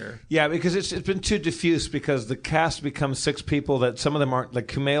always here. Yeah, because it's been too diffuse because the cast becomes 6 people that some of them aren't, like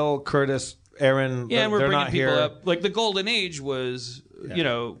Kumail, Curtis, Aaron. Yeah, and we're bringing people here. up. The Golden Age was,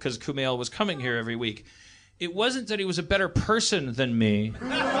 because Kumail was coming here every week. It wasn't that he was a better person than me.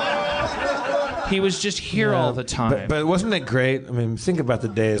 He was just here all the time. But wasn't it great? I mean, think about the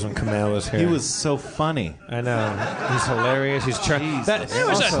days when Kumail was here. He was so funny. I know. He's hilarious. He's charming.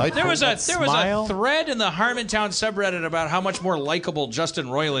 There was a thread in the Harmontown subreddit about how much more likable Justin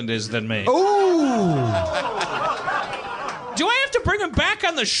Roiland is than me. Ooh. Do I have to bring him back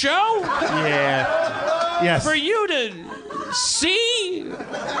on the show? Yeah. Yes. For you to see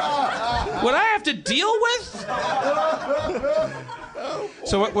what I have to deal with?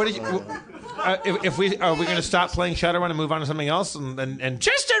 So what did you? If we are we going to stop playing Shadowrun and move on to something else? And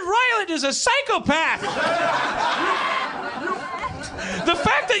Justin Roiland is a psychopath. The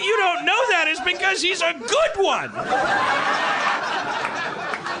fact that you don't know that is because he's a good one.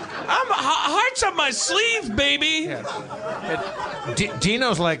 I'm hearts on my sleeve, baby. Yeah.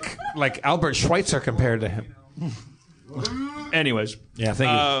 Dino's like Albert Schweitzer compared to him. Anyways. Yeah,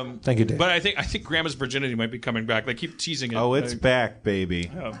 thank you. Thank you, Dave. But I think Grandma's Virginity might be coming back. They keep teasing it. Oh, it's back,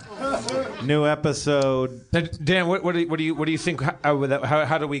 baby. New episode. Dan, what do you think?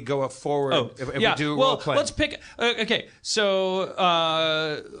 How do we go forward if we do role play? Let's pick. Okay, so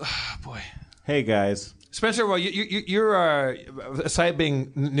boy. Hey guys, Spencer. Well, you're aside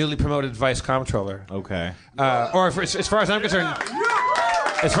being newly promoted vice comptroller. Okay. Or as far as I'm concerned.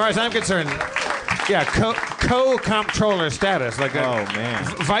 Yeah, co-comptroller status. Like, oh man,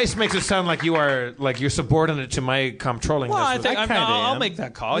 Vice makes it sound like you're subordinate to my comptrolling. Well, I think I'll make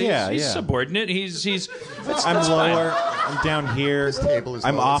that call. He's subordinate. I'm lower. I'm down here.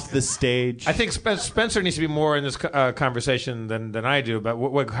 I'm off the stage. I think Spencer needs to be more in this conversation than I do.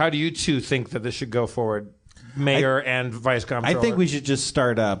 But how do you two think that this should go forward, Mayor and Vice Comptroller? I think we should just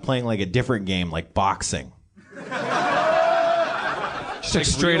start playing like a different game, like boxing. Like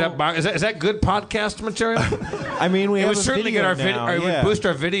straight up box. Is that good podcast material? I mean, we have certainly get our video. It would boost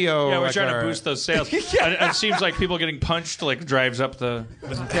our video. Yeah, we're trying to boost those sales. It seems like people getting punched drives up the.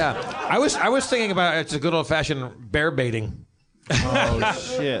 Yeah, I was thinking about it's a good old fashioned bear baiting. Oh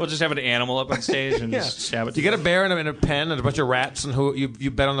shit! We'll just have an animal up on stage and just stab it. You get a bear in a pen and a bunch of rats, and who you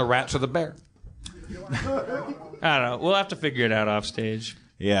bet on the rats or the bear? I don't know. We'll have to figure it out off stage.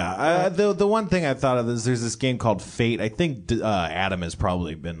 Yeah, the one thing I thought of is there's this game called Fate. I think Adam has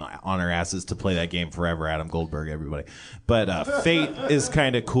probably been on our asses to play that game forever. Adam Goldberg, everybody. But Fate is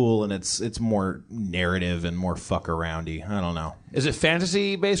kind of cool, and it's more narrative and more fuck aroundy. I don't know. Is it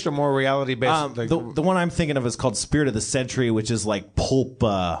fantasy based or more reality based? The one I'm thinking of is called Spirit of the Century, which is like pulp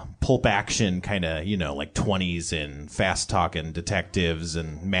action kind of, like 20s and fast talking detectives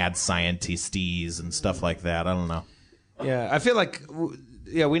and mad scientistes and stuff like that. I don't know. Yeah, I feel like.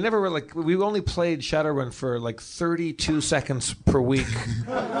 Yeah, we never were we only played Shadowrun for 32 seconds per week,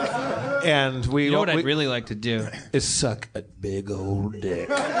 and we. You know what I'd really like to do is suck a big old dick.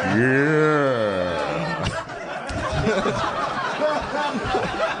 Yeah.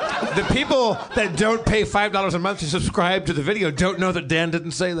 The people that don't pay $5 a month to subscribe to the video don't know that Dan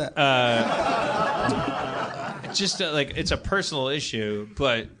didn't say that. Just it's a personal issue,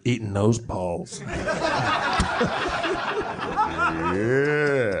 but eating those balls.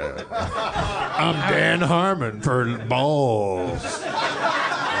 Yeah. I'm Dan Harmon for balls.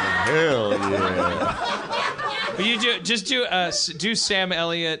 Hell yeah. But you do Sam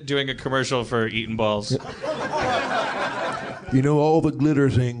Elliott doing a commercial for eating balls. You know, all the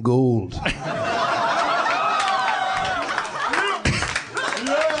glitters ain't gold.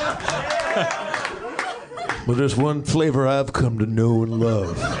 But there's one flavor I've come to know and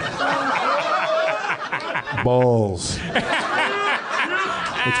love. Balls.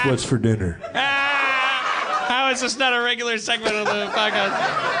 It's what's for dinner. How is this not a regular segment of the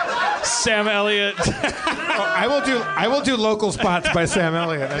podcast? Sam Elliott. I will do local spots by Sam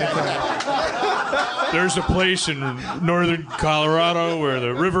Elliott anytime. There's a place in northern Colorado where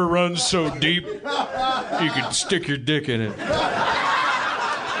the river runs so deep you can stick your dick in it.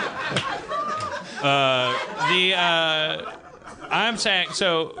 I'm saying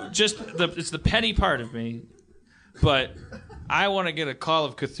it's the petty part of me, but I want to get a Call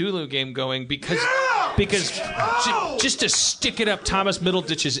of Cthulhu game going because just to stick it up Thomas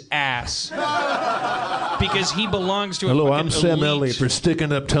Middleditch's ass because he belongs to. Hello, I'm elite. Sam Elliott for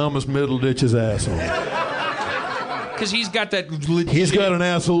sticking up Thomas Middleditch's asshole. Because he's got that. He's got an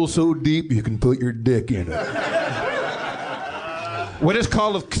asshole so deep you can put your dick in it. What is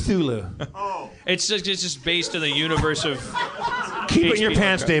Call of Cthulhu? It's just based in the universe of. Keep it in your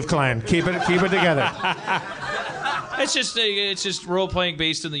pants, Dave Klein. Keep it together. It's just role playing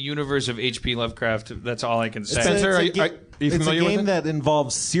based in the universe of H.P. Lovecraft. That's all I can say. Spencer, are you familiar it's a with game it? that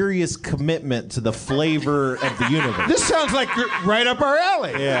involves serious commitment to the flavor of the universe. This sounds like right up our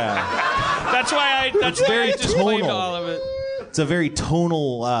alley. Yeah. That's why I just claimed all of it. it's a very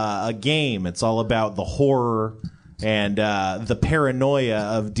tonal game. It's all about the horror and the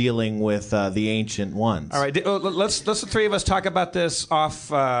paranoia of dealing with the ancient ones. All right, let's the three of us talk about this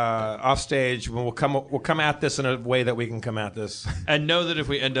off stage. We'll come at this in a way that we can come at this. And know that if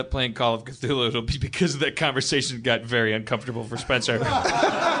we end up playing Call of Cthulhu, it'll be because that conversation got very uncomfortable for Spencer.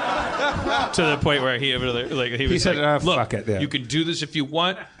 To the point where he was said, like, "Look, fuck it, yeah. You can do this if you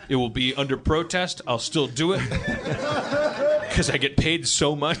want. It will be under protest. I'll still do it because I get paid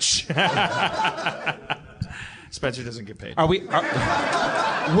so much." Spencer doesn't get paid.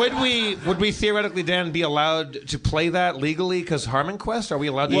 Would we theoretically, Dan, be allowed to play that legally? Because Harmon Quest, are we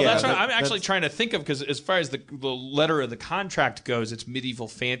allowed to? Well, that's what I'm actually trying to think of, because as far as the letter of the contract goes, it's medieval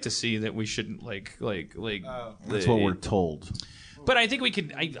fantasy that we shouldn't like. That's what we're told. But I think we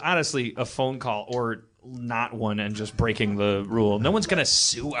could, honestly, a phone call or not one and just breaking the rule. No one's going to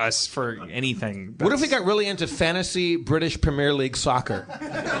sue us for anything. What if we got really into fantasy British Premier League soccer?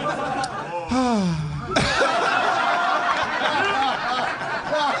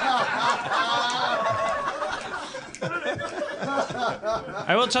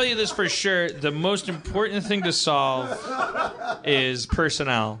 I will tell you this for sure. The most important thing to solve is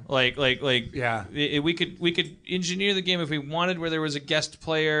personnel. Yeah. We could engineer the game if we wanted, where there was a guest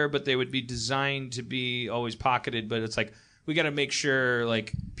player, but they would be designed to be always pocketed. But it's like we got to make sure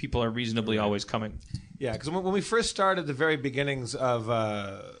like people are reasonably always coming. Yeah, because when we first started the very beginnings of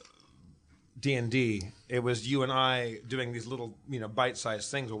D&D, it was you and I doing these little,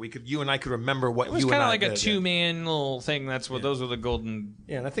 bite-sized things where you and I could remember what you and I did. It was kind of like a two-man little thing. That's what those were the golden.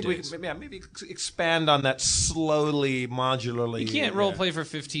 Yeah, and I think days. we could maybe expand on that slowly, modularly. You can't role play for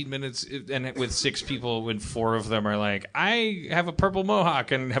 15 minutes and with 6 people when 4 of them are like, I have a purple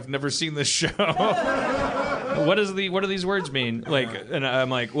mohawk and have never seen this show. What do these words mean? And I'm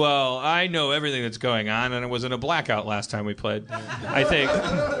like, well, I know everything that's going on, and it was in a blackout last time we played. I think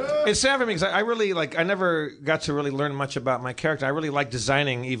it's sad for me because I really I never got to really learn much about my character. I really like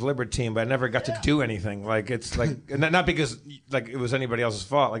designing Eve Libertine, but I never got to do anything. And not because it was anybody else's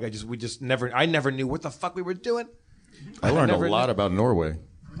fault. I never knew what the fuck we were doing. I learned a lot about Norway.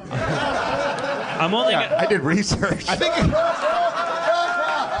 I did research. I think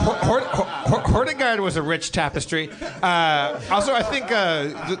Hordegard was a rich tapestry. Also, I think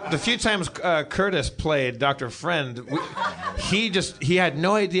the few times Curtis played Dr. Friend, he had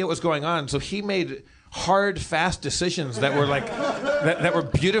no idea what was going on, so he made hard, fast decisions that were that were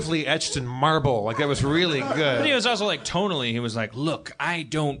beautifully etched in marble. That was really good. But he was also tonally, he was like, look, I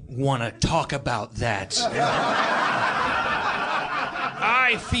don't want to talk about that.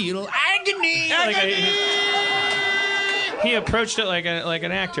 I feel agony. He approached it like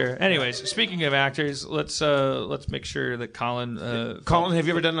an actor. Anyways, speaking of actors, let's make sure that Colin. Colin, have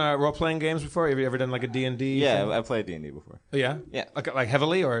you ever done role playing games before? Have you ever done a D&D? Yeah, thing? I played D&D before. Oh yeah, yeah. Like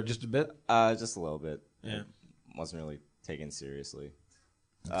heavily or just a bit? Just a little bit. Yeah, wasn't really taken seriously.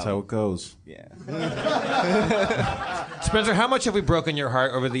 That's how it goes. Yeah. Spencer, how much have we broken your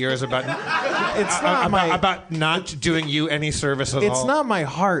heart over the years about about not doing you any service at all? It's not my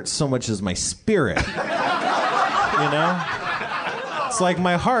heart so much as my spirit. It's like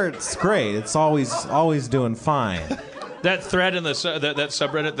my heart's great. It's always doing fine. That thread in that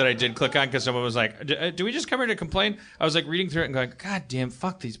subreddit that I did click on because someone was like, do we just come here to complain? I was reading through it and going, God damn,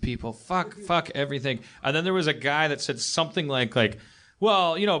 fuck these people. Fuck everything. And then there was a guy that said something like,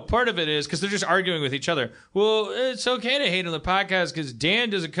 well, part of it is because they're just arguing with each other. Well, it's okay to hate on the podcast because Dan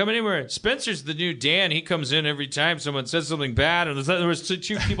doesn't come anywhere. Spencer's the new Dan. He comes in every time someone says something bad. And there was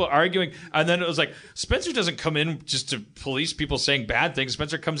 2 people arguing. And then it was like, Spencer doesn't come in just to police people saying bad things.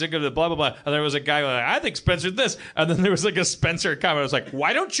 Spencer comes in to the blah, blah, blah. And there was a guy like, I think Spencer's this. And then there was a Spencer comment. I was like,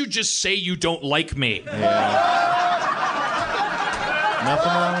 why don't you just say you don't like me? Yeah.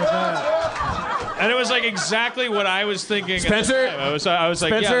 Nothing wrong with that. And it was exactly what I was thinking. Spencer, I was like,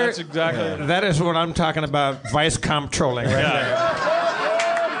 Spencer, yeah, that's exactly. That is what I'm talking about. Vice comp trolling, right there.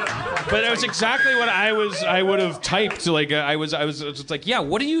 But it was exactly what I would have typed. I was like, yeah,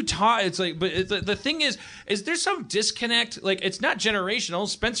 what are you talking? It's but the thing is there's some disconnect. It's not generational.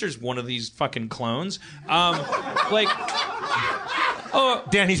 Spencer's one of these fucking clones. Oh,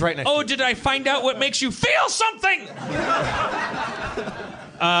 Dan, he's right next to you. Did I find out what makes you feel something?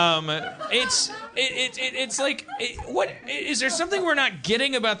 What is there something we're not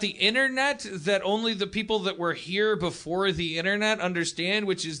getting about the internet that only the people that were here before the internet understand,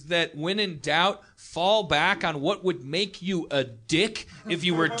 which is that when in doubt, fall back on what would make you a dick if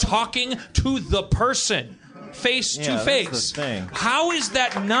you were talking to the person face to face. That's the thing. How is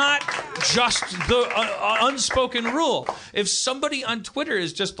that not just the unspoken rule? If somebody on Twitter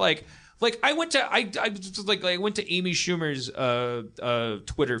is just like, Like I went to I went to Amy Schumer's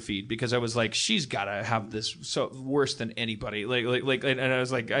Twitter feed because I was like, she's gotta have this so worse than anybody. And I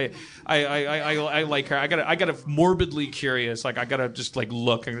was like, I like her. I gotta morbidly curious. Like I gotta just like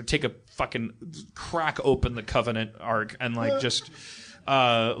look. I'm gonna take a fucking crack open the Covenant arc and like just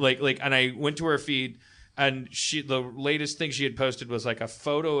and I went to her feed and the latest thing she had posted was like a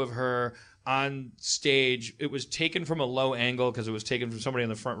photo of her on stage. It was taken from a low angle because it was taken from somebody in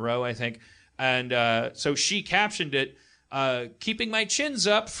the front row, I think. And so she captioned it, keeping my chins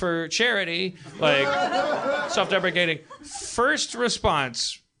up for charity, like self-deprecating. First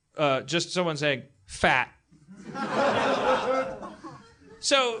response, just someone saying, fat.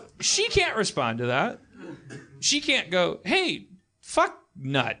 So she can't respond to that. She can't go, hey, fuck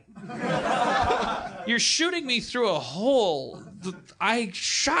nut. You're shooting me through a hole that I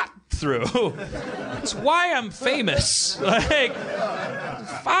shot through. It's why I'm famous. Like,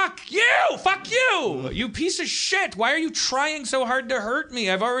 fuck you, you piece of shit. Why are you trying so hard to hurt me?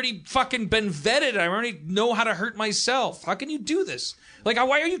 I've already fucking been vetted. I already know how to hurt myself. How can you do this? Like,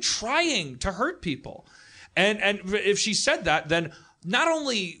 why are you trying to hurt people? And if she said that, then not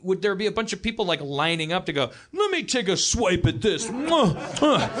only would there be a bunch of people like lining up to go, let me take a swipe at this.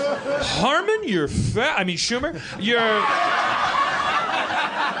 Harmon, you're fat. I mean, Schumer, you're...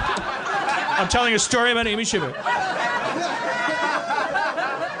 I'm telling a story about Amy Schumer.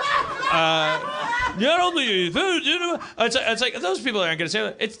 Not only... It's like, those people aren't going to say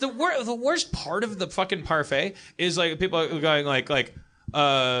that. It's the worst part of the fucking parfait is like people going like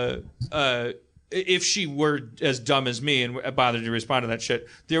if she were as dumb as me and bothered to respond to that shit,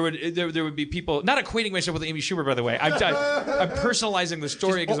 there would be people not equating myself with Amy Schumer. By the way, I'm personalizing the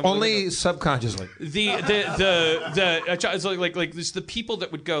story only subconsciously. It's like this, the people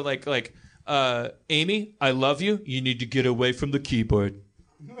that would go like Amy, I love you. You need to get away from the keyboard.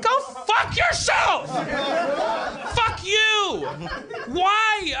 Go fuck yourself. Fuck you.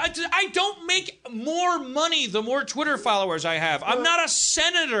 Why? I don't make more money the more Twitter followers I have. I'm not a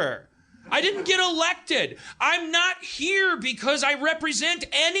senator. I didn't get elected. I'm not here because I represent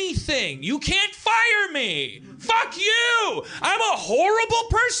anything. You can't fire me. Fuck you. I'm a horrible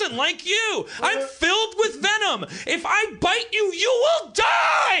person like you. I'm filled with venom. If I bite you, you will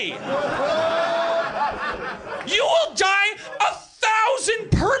die. You will die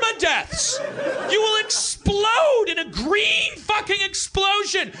 1,000 permadeaths. You will explode in a green fucking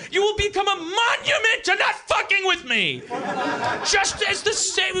explosion. You will become a monument to not fucking with me. Just as the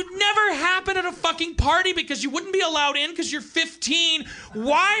same would never happen at a fucking party because you wouldn't be allowed in because you're 15.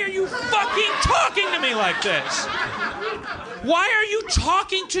 Why are you fucking talking to me like this? Why are you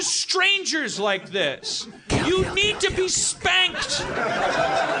talking to strangers like this? You need to be spanked.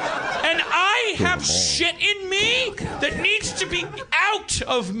 And I have shit in me that needs to be out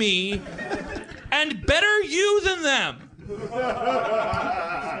of me, and better you than them.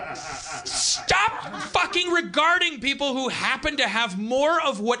 Stop fucking regarding people who happen to have more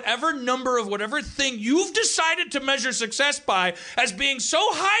of whatever number of whatever thing you've decided to measure success by as being so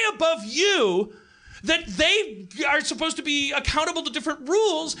high above you that they are supposed to be accountable to different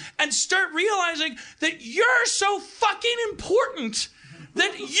rules, and start realizing that you're so fucking important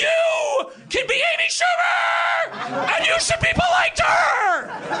that you can be Amy Schumer! And you should be polite to her!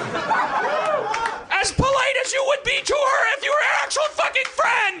 As polite as you would be to her if you were her actual fucking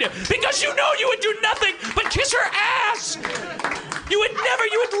friend! Because you know you would do nothing but kiss her ass! You would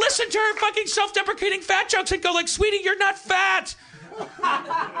listen to her fucking self-deprecating fat jokes and go like, sweetie, you're not fat!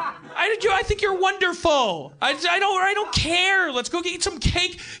 I think you're wonderful. I don't care. Let's go eat some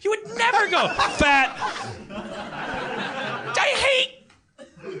cake. You would never go, fat. I hate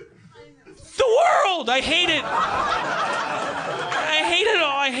the world. I hate it. I hate it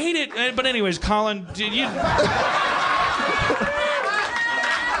all. I hate it. But anyways, Colin, did you...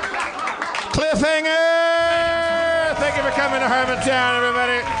 Cliffhanger! Thank you for coming to Harmontown,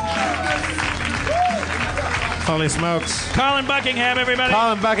 everybody. Holy smokes. Colin Buckingham, everybody.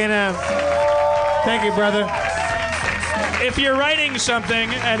 Colin Buckingham. Thank you, brother. If you're writing something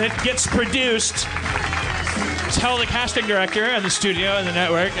and it gets produced, tell the casting director and the studio and the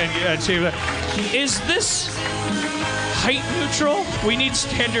network and see, is this height neutral? We need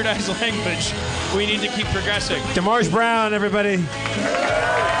standardized language. We need to keep progressing. DeMarge Brown, everybody.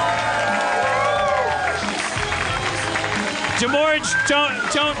 DeMarge,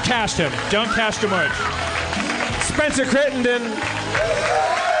 don't cast him. Don't cast DeMarge. Spencer Crittenden.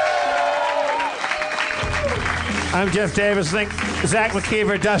 I'm Jeff Davis. Thank Zach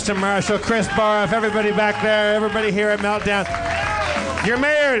McKeever, Dustin Marshall, Chris Baroff, everybody back there, everybody here at Meltdown. Your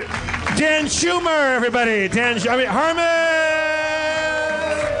mayor, Dan Schumer, everybody. Harmon!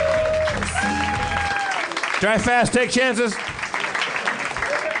 Drive fast, take chances.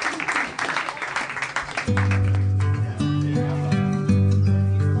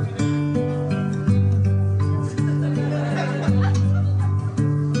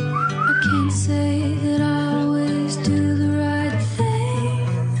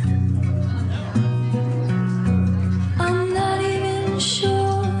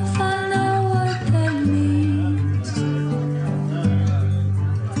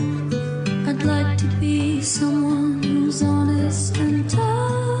 Someone who's honest and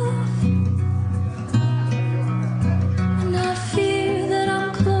tough, and I fear that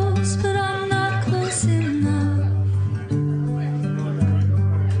I'm close, but I'm not close enough.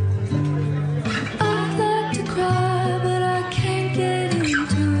 I'd like to cry, but I can't get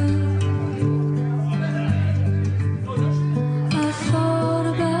into it. I thought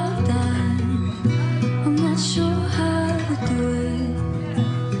about dying, I'm not sure how to do it.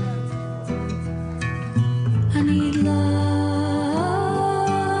 I need love,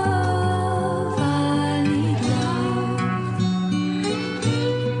 I need love.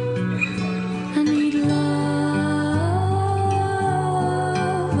 I need love,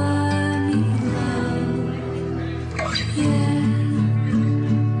 I need love. Yeah.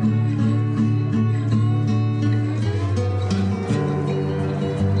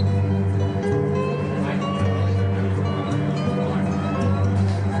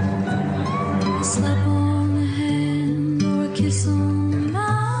 A slap on the hand or a kiss on